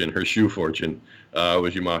fortune, her shoe fortune,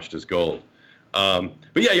 was Yamashita's gold. But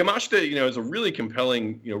yeah, Yamashita, is a really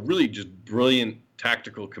compelling, really just brilliant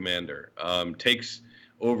tactical commander. Takes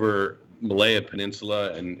over Malaya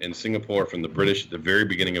Peninsula and Singapore from the British at the very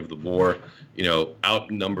beginning of the war,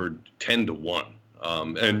 outnumbered 10-1.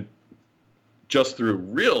 And just through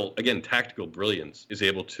real, again, tactical brilliance, is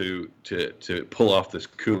able to pull off this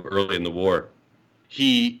coup early in the war.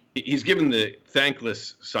 He's given the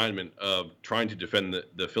thankless assignment of trying to defend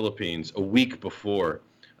the Philippines a week before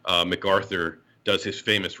MacArthur does his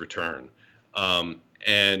famous return.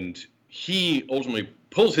 And he ultimately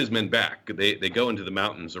pulls his men back. They go into the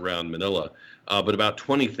mountains around Manila, but about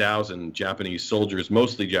 20,000 Japanese soldiers,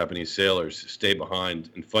 mostly Japanese sailors, stay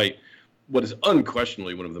behind and fight what is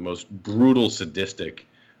unquestionably one of the most brutal, sadistic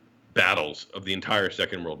battles of the entire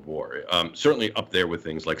Second World War. Certainly up there with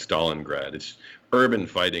things like Stalingrad. It's urban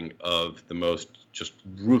fighting of the most just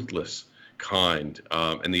ruthless kind,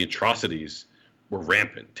 and the atrocities were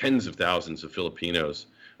rampant. Tens of thousands of Filipinos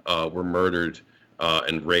were murdered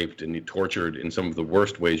and raped and tortured in some of the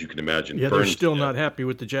worst ways you can imagine. Yeah, they're still not happy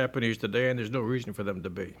with the Japanese today, and there's no reason for them to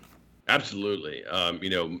be. Absolutely.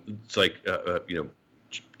 It's like,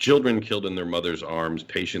 children killed in their mother's arms,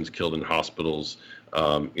 patients killed in hospitals,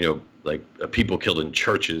 people killed in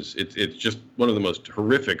churches. It's just one of the most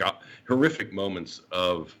horrific moments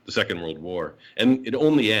of the Second World War. And it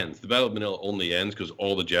only ends. The Battle of Manila only ends because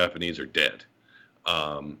all the Japanese are dead.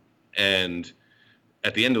 And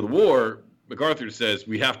at the end of the war, MacArthur says,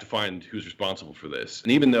 we have to find who's responsible for this.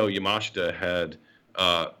 And even though Yamashita had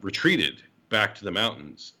retreated back to the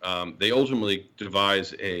mountains, they ultimately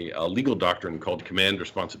devise a legal doctrine called command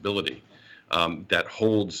responsibility that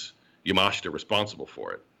holds Yamashita responsible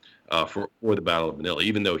for it, for the Battle of Manila,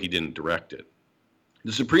 even though he didn't direct it.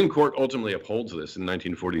 The Supreme Court ultimately upholds this in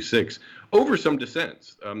 1946 over some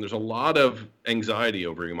dissents. There's a lot of anxiety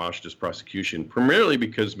over Yamashita's prosecution, primarily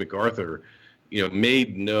because MacArthur,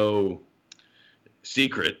 made no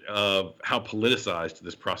secret of how politicized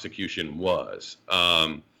this prosecution was.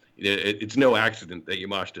 It's no accident that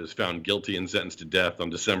Yamashita is found guilty and sentenced to death on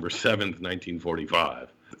December 7th,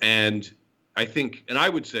 1945. And I think, and I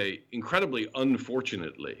would say incredibly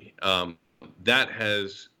unfortunately, that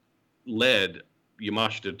has led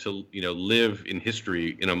Yamashita to, live in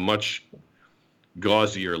history in a much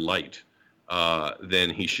gauzier light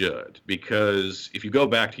than he should. Because if you go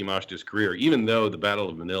back to Yamashita's career, even though the Battle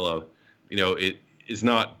of Manila, it is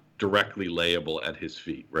not directly layable at his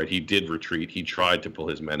feet, right? He did retreat. He tried to pull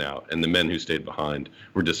his men out, and the men who stayed behind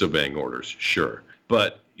were disobeying orders, sure.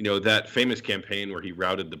 But, that famous campaign where he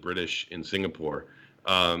routed the British in Singapore,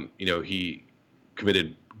 he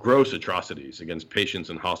committed gross atrocities against patients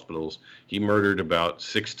and hospitals. He murdered about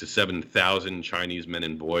 6,000 to 7,000 Chinese men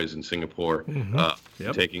and boys in Singapore,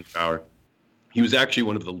 taking power. He was actually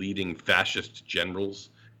one of the leading fascist generals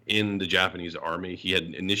in the Japanese army. He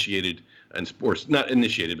had initiated, not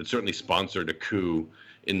initiated, but certainly sponsored a coup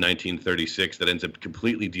in 1936 that ends up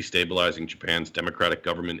completely destabilizing Japan's democratic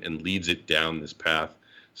government and leads it down this path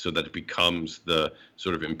so that it becomes the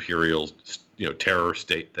sort of imperial, terror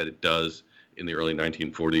state that it does in the early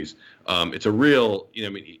 1940s. It's a real,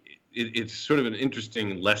 it's sort of an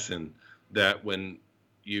interesting lesson that when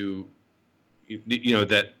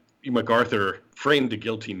that MacArthur framed a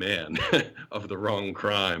guilty man of the wrong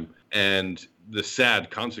crime, and the sad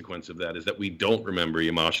consequence of that is that we don't remember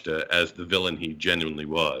Yamashita as the villain he genuinely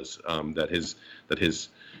was. That his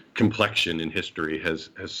complexion in history has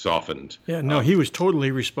softened. Yeah, no, he was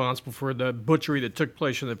totally responsible for the butchery that took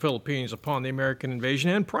place in the Philippines upon the American invasion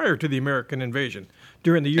and prior to the American invasion,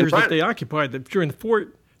 during the years that they occupied, during the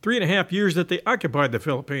 3.5 years that they occupied the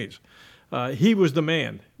Philippines. He was the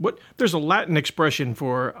man. There's a Latin expression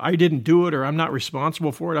for "I didn't do it" or "I'm not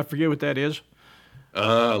responsible for it." I forget what that is.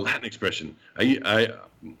 Latin expression. You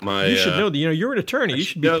should know. You're an attorney. You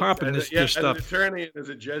should be popping this stuff. As an attorney and as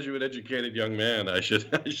a Jesuit-educated young man, I should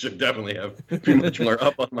definitely be much more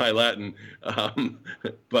up on my Latin.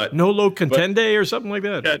 But nolo contende or something like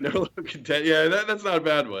that. Yeah, nolo contende. Yeah, that's not a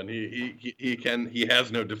bad one. He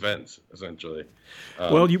has no defense essentially.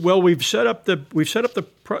 We've set up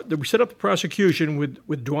the prosecution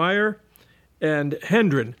with Dwyer and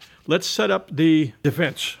Hendren. Let's set up the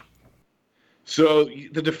defense. So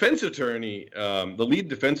the defense attorney, the lead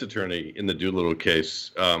defense attorney in the Doolittle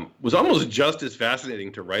case, was almost just as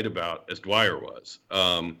fascinating to write about as Dwyer was,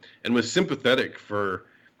 and was sympathetic for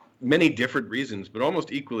many different reasons, but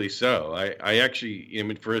almost equally so. I actually,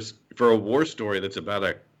 for a war story that's about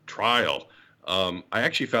a trial, I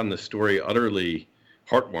actually found this story utterly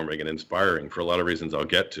heartwarming and inspiring for a lot of reasons I'll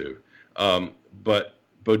get to. But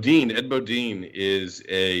Ed Bodine, is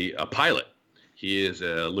a pilot. He is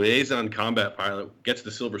a liaison combat pilot, gets the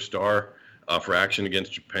Silver Star for action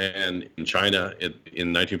against Japan in China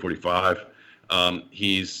in 1945.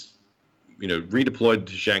 He's, redeployed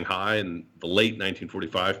to Shanghai in the late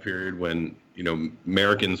 1945 period when,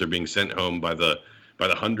 Americans are being sent home by the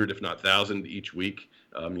 100, if not 1,000 each week.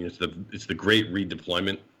 It's the great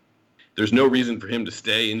redeployment. There's no reason for him to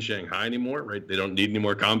stay in Shanghai anymore, right? They don't need any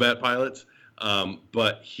more combat pilots.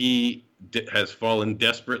 But he has fallen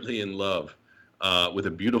desperately in love with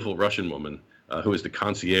a beautiful Russian woman who is the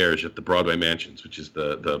concierge at the Broadway Mansions, which is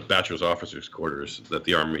the bachelor's officers' quarters that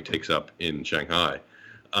the Army takes up in Shanghai.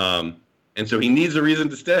 And so he needs a reason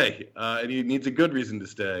to stay, and he needs a good reason to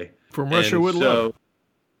stay. From Russia with love.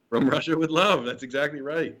 From Russia with love, that's exactly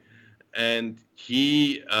right. And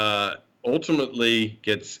he ultimately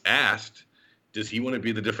gets asked, does he want to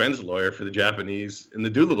be the defense lawyer for the Japanese in the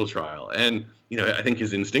Doolittle trial? And, I think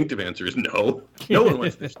his instinctive answer is no. No one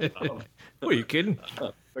wants this job. Are you kidding?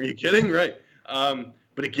 Are you kidding? Right.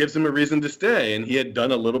 But it gives him a reason to stay. And he had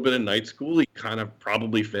done a little bit of night school. He kind of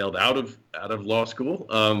probably failed out of law school,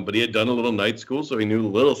 but he had done a little night school, so he knew a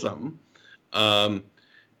little something.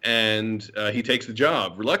 And he takes the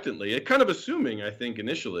job reluctantly, kind of assuming, I think,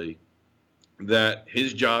 initially, that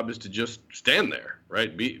his job is to just stand there,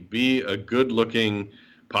 right? Be a good-looking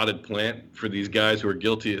potted plant for these guys who are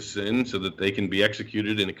guilty of sin, so that they can be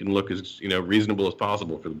executed and it can look as reasonable as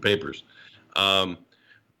possible for the papers.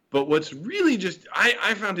 But what's really just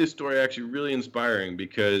I found his story actually really inspiring,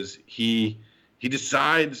 because he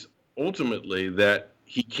decides ultimately that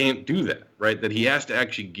he can't do that, right? That he has to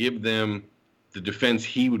actually give them the defense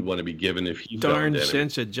he would want to be given if he darn found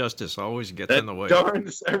sense of justice always gets in the way.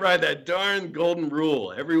 That darn golden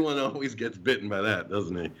rule. Everyone always gets bitten by that,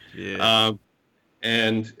 doesn't he? Yeah.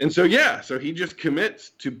 So he just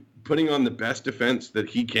commits to putting on the best defense that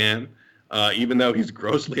he can, even though he's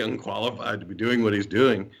grossly unqualified to be doing what he's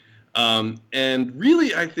doing, and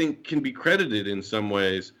really I think can be credited in some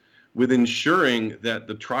ways with ensuring that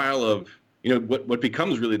the trial of what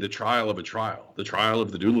becomes really the trial of a trial, the trial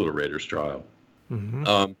of the Doolittle Raiders trial.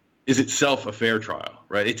 Mm-hmm. Is itself a fair trial,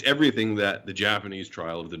 right? It's everything that the Japanese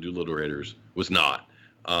trial of the Doolittle Raiders was not.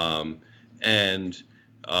 I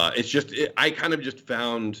kind of just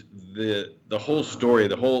found the whole story,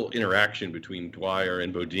 the whole interaction between Dwyer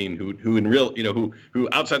and Bodine, who in real, who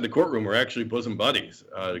outside the courtroom were actually bosom buddies,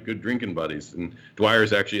 good drinking buddies. And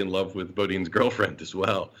Dwyer's actually in love with Bodine's girlfriend as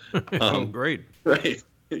well. Great. Right.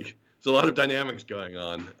 There's a lot of dynamics going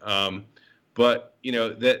on. But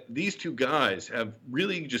that these two guys have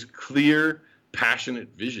really just clear, passionate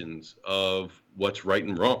visions of what's right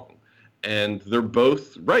and wrong. And they're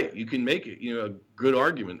both right. You can make it, a good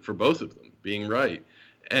argument for both of them being right.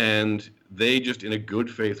 And they just, in a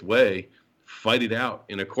good faith way, fight it out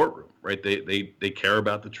in a courtroom, right? They care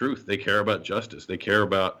about the truth. They care about justice. They care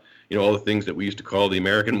about, all the things that we used to call the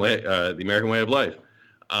American way of life.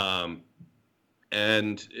 I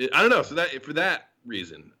don't know. So for that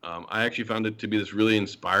reason, I actually found it to be this really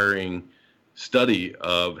inspiring study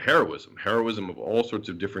of heroism of all sorts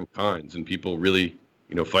of different kinds, and people really,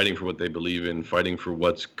 fighting for what they believe in, fighting for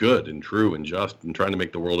what's good and true and just, and trying to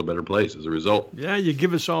make the world a better place as a result. Yeah, you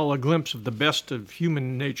give us all a glimpse of the best of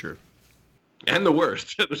human nature. And the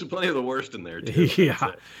worst. There's plenty of the worst in there, too.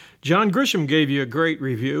 Yeah. John Grisham gave you a great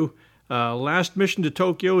review. Last Mission to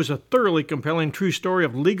Tokyo is a thoroughly compelling true story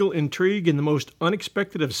of legal intrigue in the most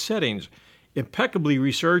unexpected of settings. Impeccably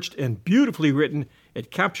researched and beautifully written,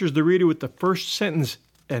 it captures the reader with the first sentence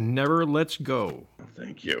and never lets go.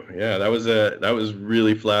 Thank you. Yeah, that was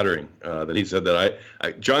really flattering that he said that.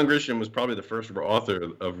 John Grisham was probably the first author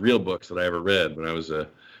of real books that I ever read when I was a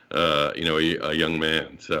young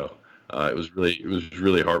man. So it was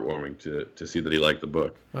really heartwarming to see that he liked the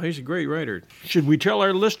book. Well, he's a great writer. Should we tell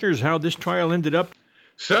our listeners how this trial ended up?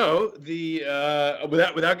 So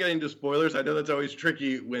without getting into spoilers, I know that's always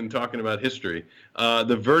tricky when talking about history.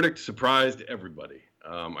 The verdict surprised everybody.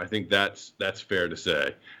 I think that's fair to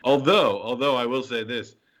say. Although I will say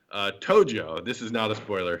this, Tojo, this is not a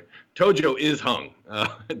spoiler, Tojo is hung.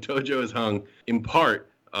 Tojo is hung in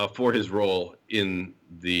part for his role in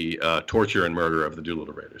the torture and murder of the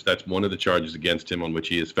Doolittle Raiders. That's one of the charges against him on which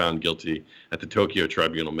he is found guilty at the Tokyo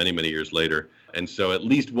Tribunal many, many years later. And so at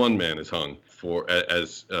least one man is hung for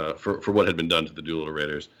what had been done to the Doolittle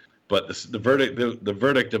Raiders. But the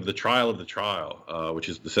verdict of the trial, which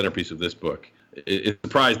is the centerpiece of this book, it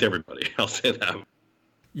surprised everybody. I'll say that.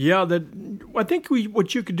 Yeah, I think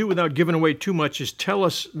what you could do without giving away too much is tell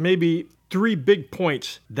us maybe 3 big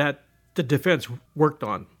points that the defense worked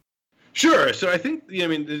on. Sure. So I think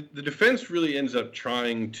the defense really ends up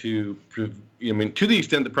trying to to the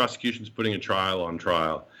extent the prosecution's putting a trial on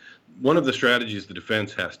trial, one of the strategies the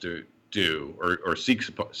defense has to do or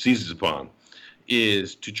seizes upon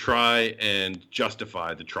is to try and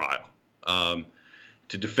justify the trial,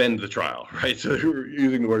 to defend the trial, right? So we're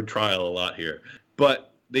using the word trial a lot here.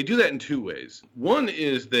 But they do that in 2 ways. One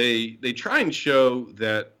is they try and show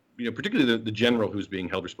that, particularly the general who's being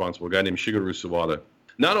held responsible, a guy named Shigeru Sawada,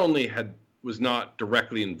 not only was not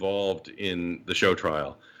directly involved in the show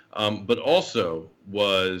trial, but also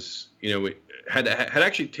was, had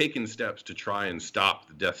actually taken steps to try and stop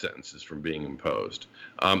the death sentences from being imposed.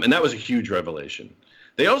 And that was a huge revelation.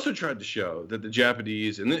 They also tried to show that the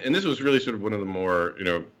Japanese, and this was really sort of one of the more,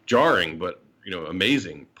 jarring but,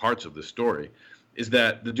 amazing parts of the story, is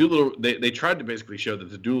that they tried to basically show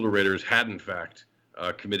that the Doolittle Raiders had, in fact,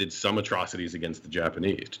 committed some atrocities against the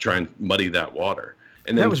Japanese to try and muddy that water.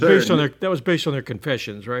 And then that was based on their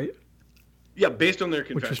confessions, right? Yeah, based on their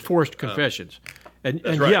confessions. Which was forced confessions. And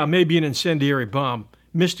right. Yeah, maybe an incendiary bomb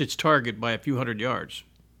missed its target by a few hundred yards.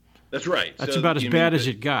 That's right. That's about as bad as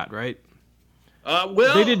it got, right?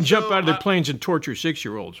 Well, they didn't jump out of their planes and torture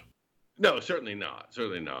 6-year-olds. No, certainly not.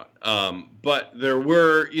 Certainly not. But there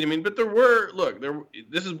were,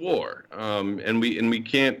 this is war, and we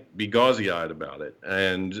can't be gauzy-eyed about it.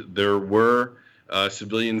 And there were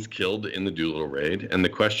civilians killed in the Doolittle raid, and the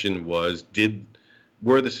question was,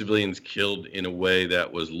 were the civilians killed in a way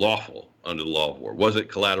that was lawful under the law of war? Was it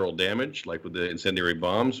collateral damage, like with the incendiary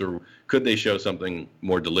bombs, or could they show something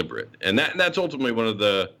more deliberate? And that's ultimately one of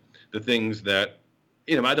the things that,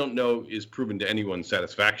 I don't know is proven to anyone's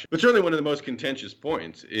satisfaction. But certainly one of the most contentious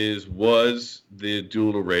points was the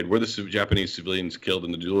Doolittle raid, were the Japanese civilians killed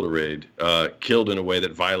in the Doolittle raid killed in a way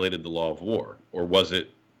that violated the law of war? Or was it,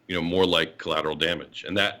 more like collateral damage?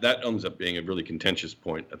 And that ends up being a really contentious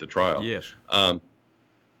point at the trial. Yes.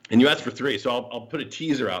 And you asked for 3, so I'll put a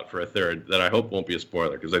teaser out for a third that I hope won't be a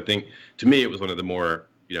spoiler, because I think, to me, it was one of the more,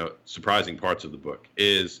 surprising parts of the book,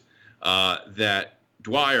 is that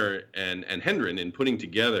Dwyer and Hendren, in putting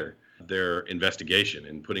together their investigation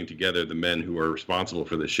and putting together the men who are responsible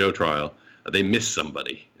for the show trial, they missed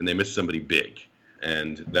somebody, and they missed somebody big.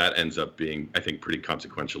 And that ends up being, I think, pretty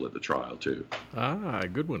consequential at the trial, too.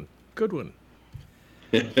 Good one. Good one.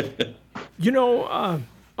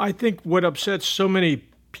 I think what upsets so many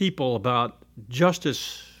people about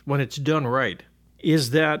justice when it's done right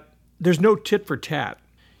is that there's no tit for tat.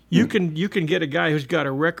 You can get a guy who's got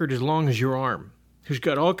a record as long as your arm, who's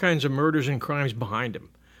got all kinds of murders and crimes behind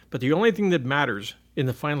him. But the only thing that matters in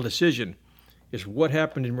the final decision is what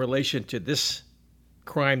happened in relation to this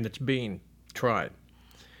crime that's being tried.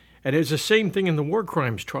 And it's the same thing in the war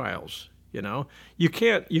crimes trials. You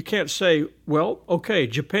can't say, well, okay,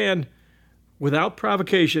 Japan, without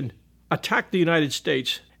provocation, attacked the United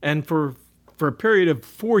States and for a period of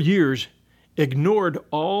 4 years ignored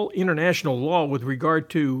all international law with regard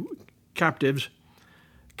to captives,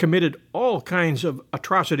 committed all kinds of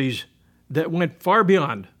atrocities that went far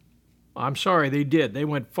beyond. I'm sorry, they did. They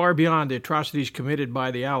went far beyond the atrocities committed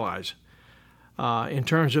by the Allies in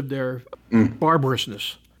terms of their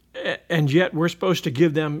barbarousness. And yet we're supposed to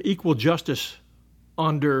give them equal justice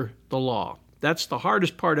under the law. That's the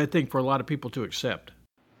hardest part, I think, for a lot of people to accept.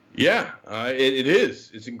 Yeah, it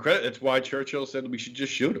is. It's incredible. That's why Churchill said we should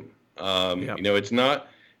just shoot him. It's not...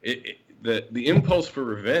 The impulse for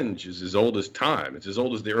revenge is as old as time. It's as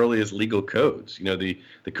old as the earliest legal codes. The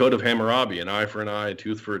Code of Hammurabi, an eye for an eye, a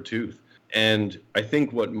tooth for a tooth. And I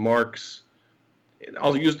think what marks,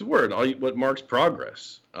 I'll use the word, what marks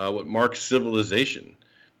progress, what marks civilization,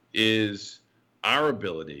 is our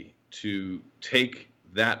ability to take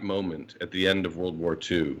that moment at the end of World War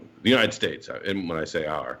II, the United States, and when I say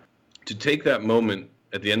our, to take that moment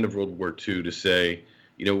at the end of World War II to say,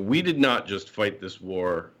 we did not just fight this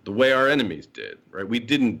war the way our enemies did, right? We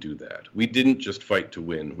didn't do that. We didn't just fight to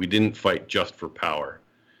win. We didn't fight just for power.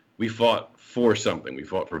 We fought for something. We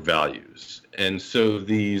fought for values. And so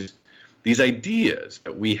these ideas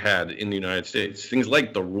that we had in the United States, things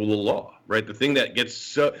like the rule of law, right? The thing that's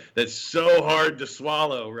so hard to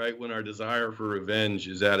swallow, right, when our desire for revenge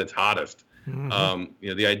is at its hottest.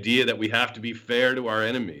 Mm-hmm. The idea that we have to be fair to our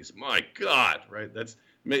enemies. My God, right?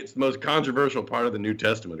 It's the most controversial part of the New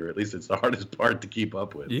Testament, or at least it's the hardest part to keep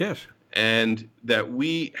up with. Yes. And that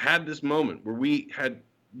we had this moment where we had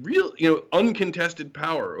real, uncontested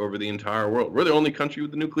power over the entire world. We're the only country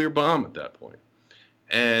with a nuclear bomb at that point.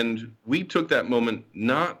 And we took that moment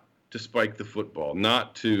not to spike the football,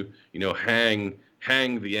 not to, hang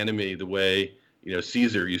the enemy the way,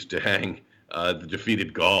 Caesar used to hang the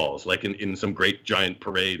defeated Gauls, like in some great giant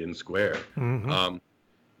parade in square. Mm-hmm.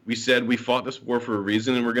 We said we fought this war for a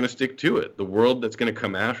reason, and we're going to stick to it. The world that's going to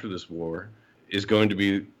come after this war is going to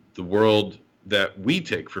be the world that we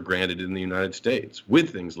take for granted in the United States,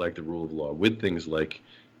 with things like the rule of law, with things like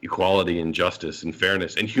equality and justice and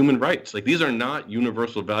fairness and human rights. Like, these are not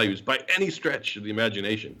universal values by any stretch of the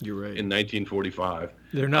imagination. You're right. In 1945.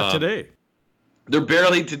 They're not today. They're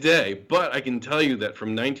barely today. But I can tell you that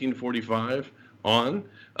from 1945 on,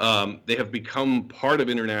 they have become part of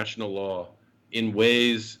international law in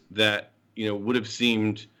ways that, would have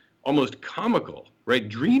seemed almost comical, right?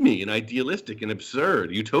 Dreamy and idealistic and absurd,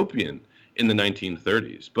 utopian in the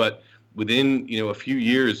 1930s. But within, a few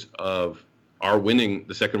years of our winning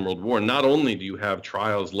the Second World War, not only do you have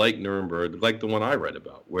trials like Nuremberg, like the one I read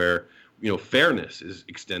about, where, fairness is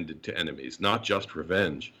extended to enemies, not just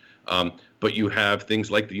revenge, but you have things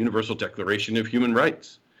like the Universal Declaration of Human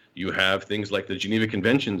Rights. You have things like the Geneva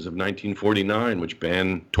Conventions of 1949, which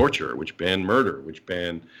ban torture, which ban murder, which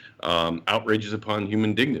ban outrages upon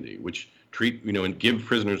human dignity, which treat, and give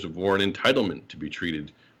prisoners of war an entitlement to be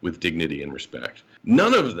treated with dignity and respect.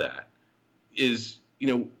 None of that is,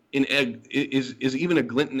 is even a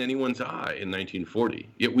glint in anyone's eye in 1940.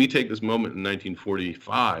 Yet we take this moment in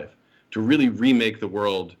 1945 really remake the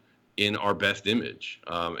world in our best image.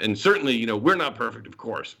 And certainly, we're not perfect, of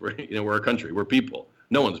course. We're a country. We're people.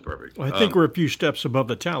 No one's perfect. Well, I think we're a few steps above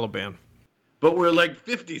the Taliban. But we're like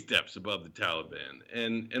 50 steps above the Taliban,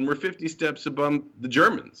 and we're 50 steps above the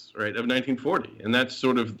Germans, right, of 1940. And that's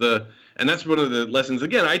sort of that's one of the lessons,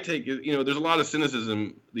 again, I take, there's a lot of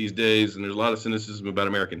cynicism these days, and there's a lot of cynicism about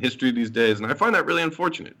American history these days, and I find that really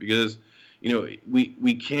unfortunate because,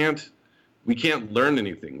 we can't learn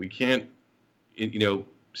anything. We can't,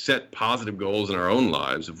 set positive goals in our own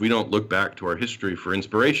lives if we don't look back to our history for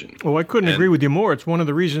inspiration. Oh, I couldn't agree with you more. It's one of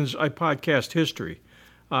the reasons I podcast history.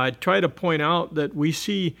 I try to point out that we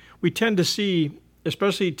tend to see,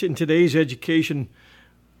 especially in today's education,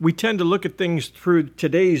 we tend to look at things through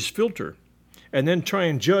today's filter and then try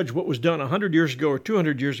and judge what was done 100 years ago or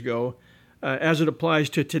 200 years ago as it applies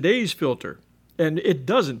to today's filter. And it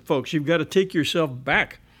doesn't, folks. You've got to take yourself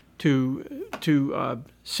back to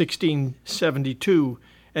 1672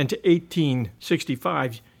 and to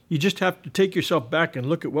 1865. You just have to take yourself back and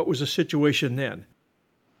look at what was the situation then.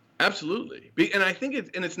 Absolutely, and I think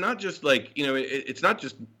it's not just like it's not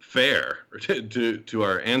just fair to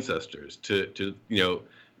our ancestors to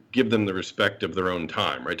give them the respect of their own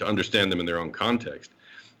time, right? To understand them in their own context.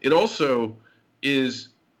 It also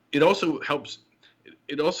helps.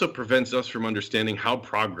 It also prevents us from understanding how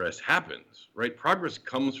progress happens, right? Progress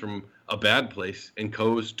comes from a bad place and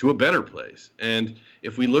goes to a better place. And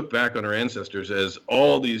if we look back on our ancestors as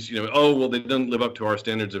all these, they didn't live up to our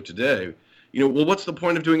standards of today. Well, what's the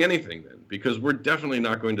point of doing anything then? Because we're definitely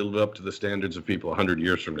not going to live up to the standards of people 100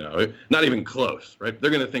 years from now. Not even close, right?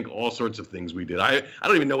 They're going to think all sorts of things we did. I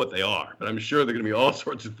don't even know what they are, but I'm sure they're going to be all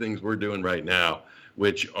sorts of things we're doing right now,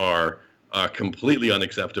 which are completely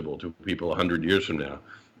unacceptable to people 100 years from now.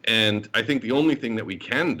 And I think the only thing that we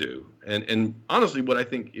can do, and honestly, what I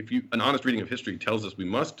think an honest reading of history tells us we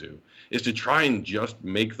must do, is to try and just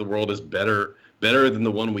make the world as better than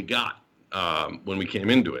the one we got when we came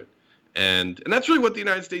into it. And that's really what the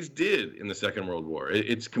United States did in the Second World War.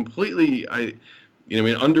 It's completely,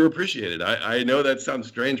 underappreciated. I know that sounds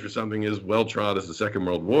strange for something as well-trod as the Second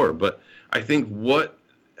World War, but I think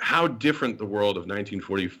how different the world of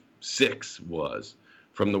 1946 was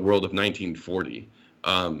from the world of 1940,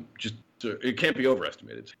 it can't be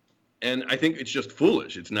overestimated. And I think it's just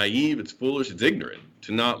foolish. It's naive, it's foolish, it's ignorant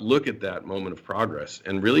to not look at that moment of progress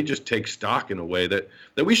and really just take stock in a way that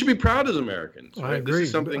we should be proud as Americans. Right? I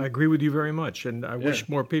agree. I agree with you very much, and I wish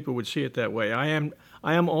more people would see it that way. I am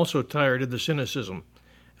also tired of the cynicism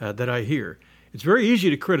that I hear. It's very easy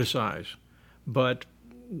to criticize, but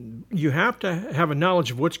you have to have a knowledge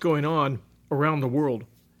of what's going on around the world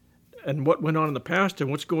and what went on in the past and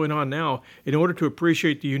what's going on now in order to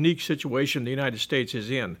appreciate the unique situation the United States is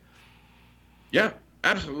in. Yeah,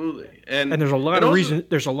 absolutely. And there's a lot of reasons.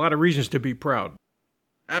 There's a lot of reasons to be proud.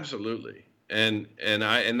 Absolutely. And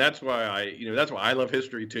that's why I love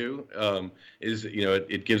history too.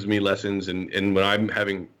 It gives me lessons, and when I'm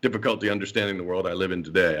having difficulty understanding the world I live in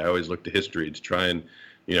today, I always look to history to try and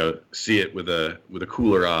see it with a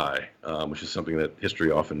cooler eye, which is something that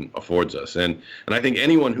history often affords us. And I think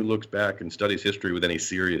anyone who looks back and studies history with any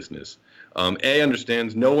seriousness,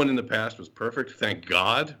 understands no one in the past was perfect. Thank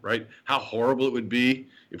God, right? How horrible it would be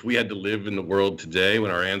if we had to live in the world today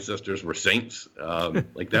when our ancestors were saints.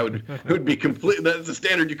 It would be complete. That's a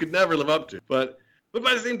standard you could never live up to. But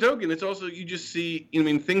by the same token, it's also, you just see,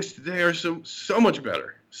 things today are so much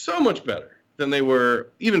better than they were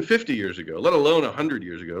even 50 years ago, let alone 100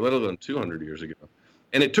 years ago, let alone 200 years ago.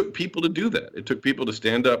 And it took people to do that. It took people to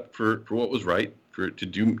stand up for what was right,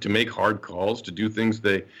 to make hard calls, to do things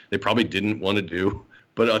they probably didn't want to do.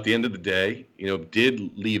 But at the end of the day,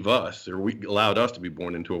 did leave us, or allowed us to be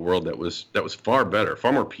born into a world that was far better,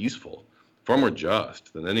 far more peaceful, far more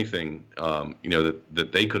just than anything, that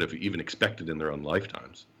they could have even expected in their own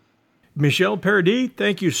lifetimes. Michel Paradis,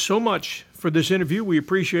 thank you so much for this interview. We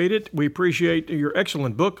appreciate it. We appreciate your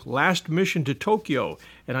excellent book, Last Mission to Tokyo.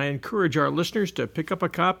 And I encourage our listeners to pick up a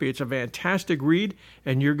copy. It's a fantastic read,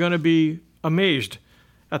 and you're going to be amazed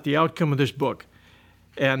at the outcome of this book.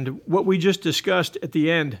 And what we just discussed at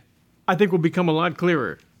the end, I think will become a lot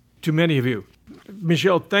clearer to many of you.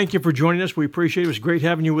 Michel, thank you for joining us. We appreciate it. It was great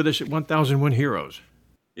having you with us at 1001 Heroes.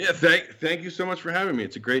 Yeah, thank you so much for having me.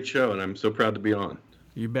 It's a great show, and I'm so proud to be on.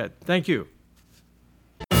 You bet. Thank you.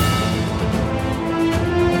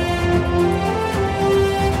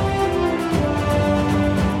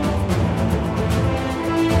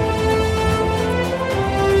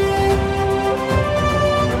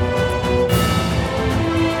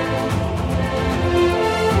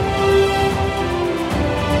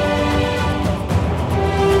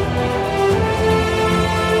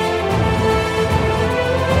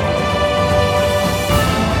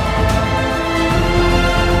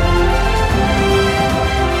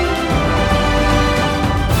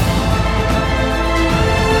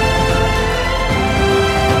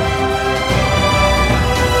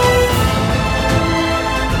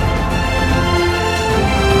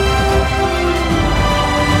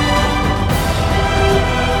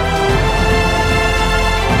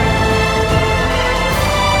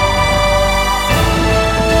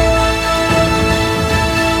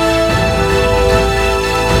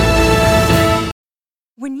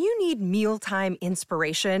 When you need mealtime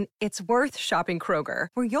inspiration, it's worth shopping Kroger,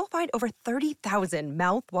 where you'll find over 30,000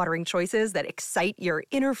 mouth-watering choices that excite your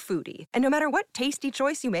inner foodie. And no matter what tasty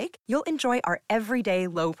choice you make, you'll enjoy our everyday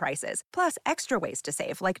low prices, plus extra ways to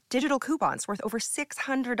save, like digital coupons worth over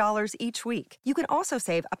 $600 each week. You can also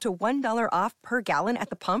save up to $1 off per gallon at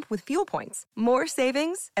the pump with fuel points. More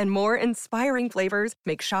savings and more inspiring flavors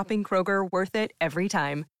make shopping Kroger worth it every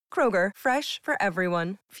time. Kroger, fresh for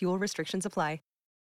everyone. Fuel restrictions apply.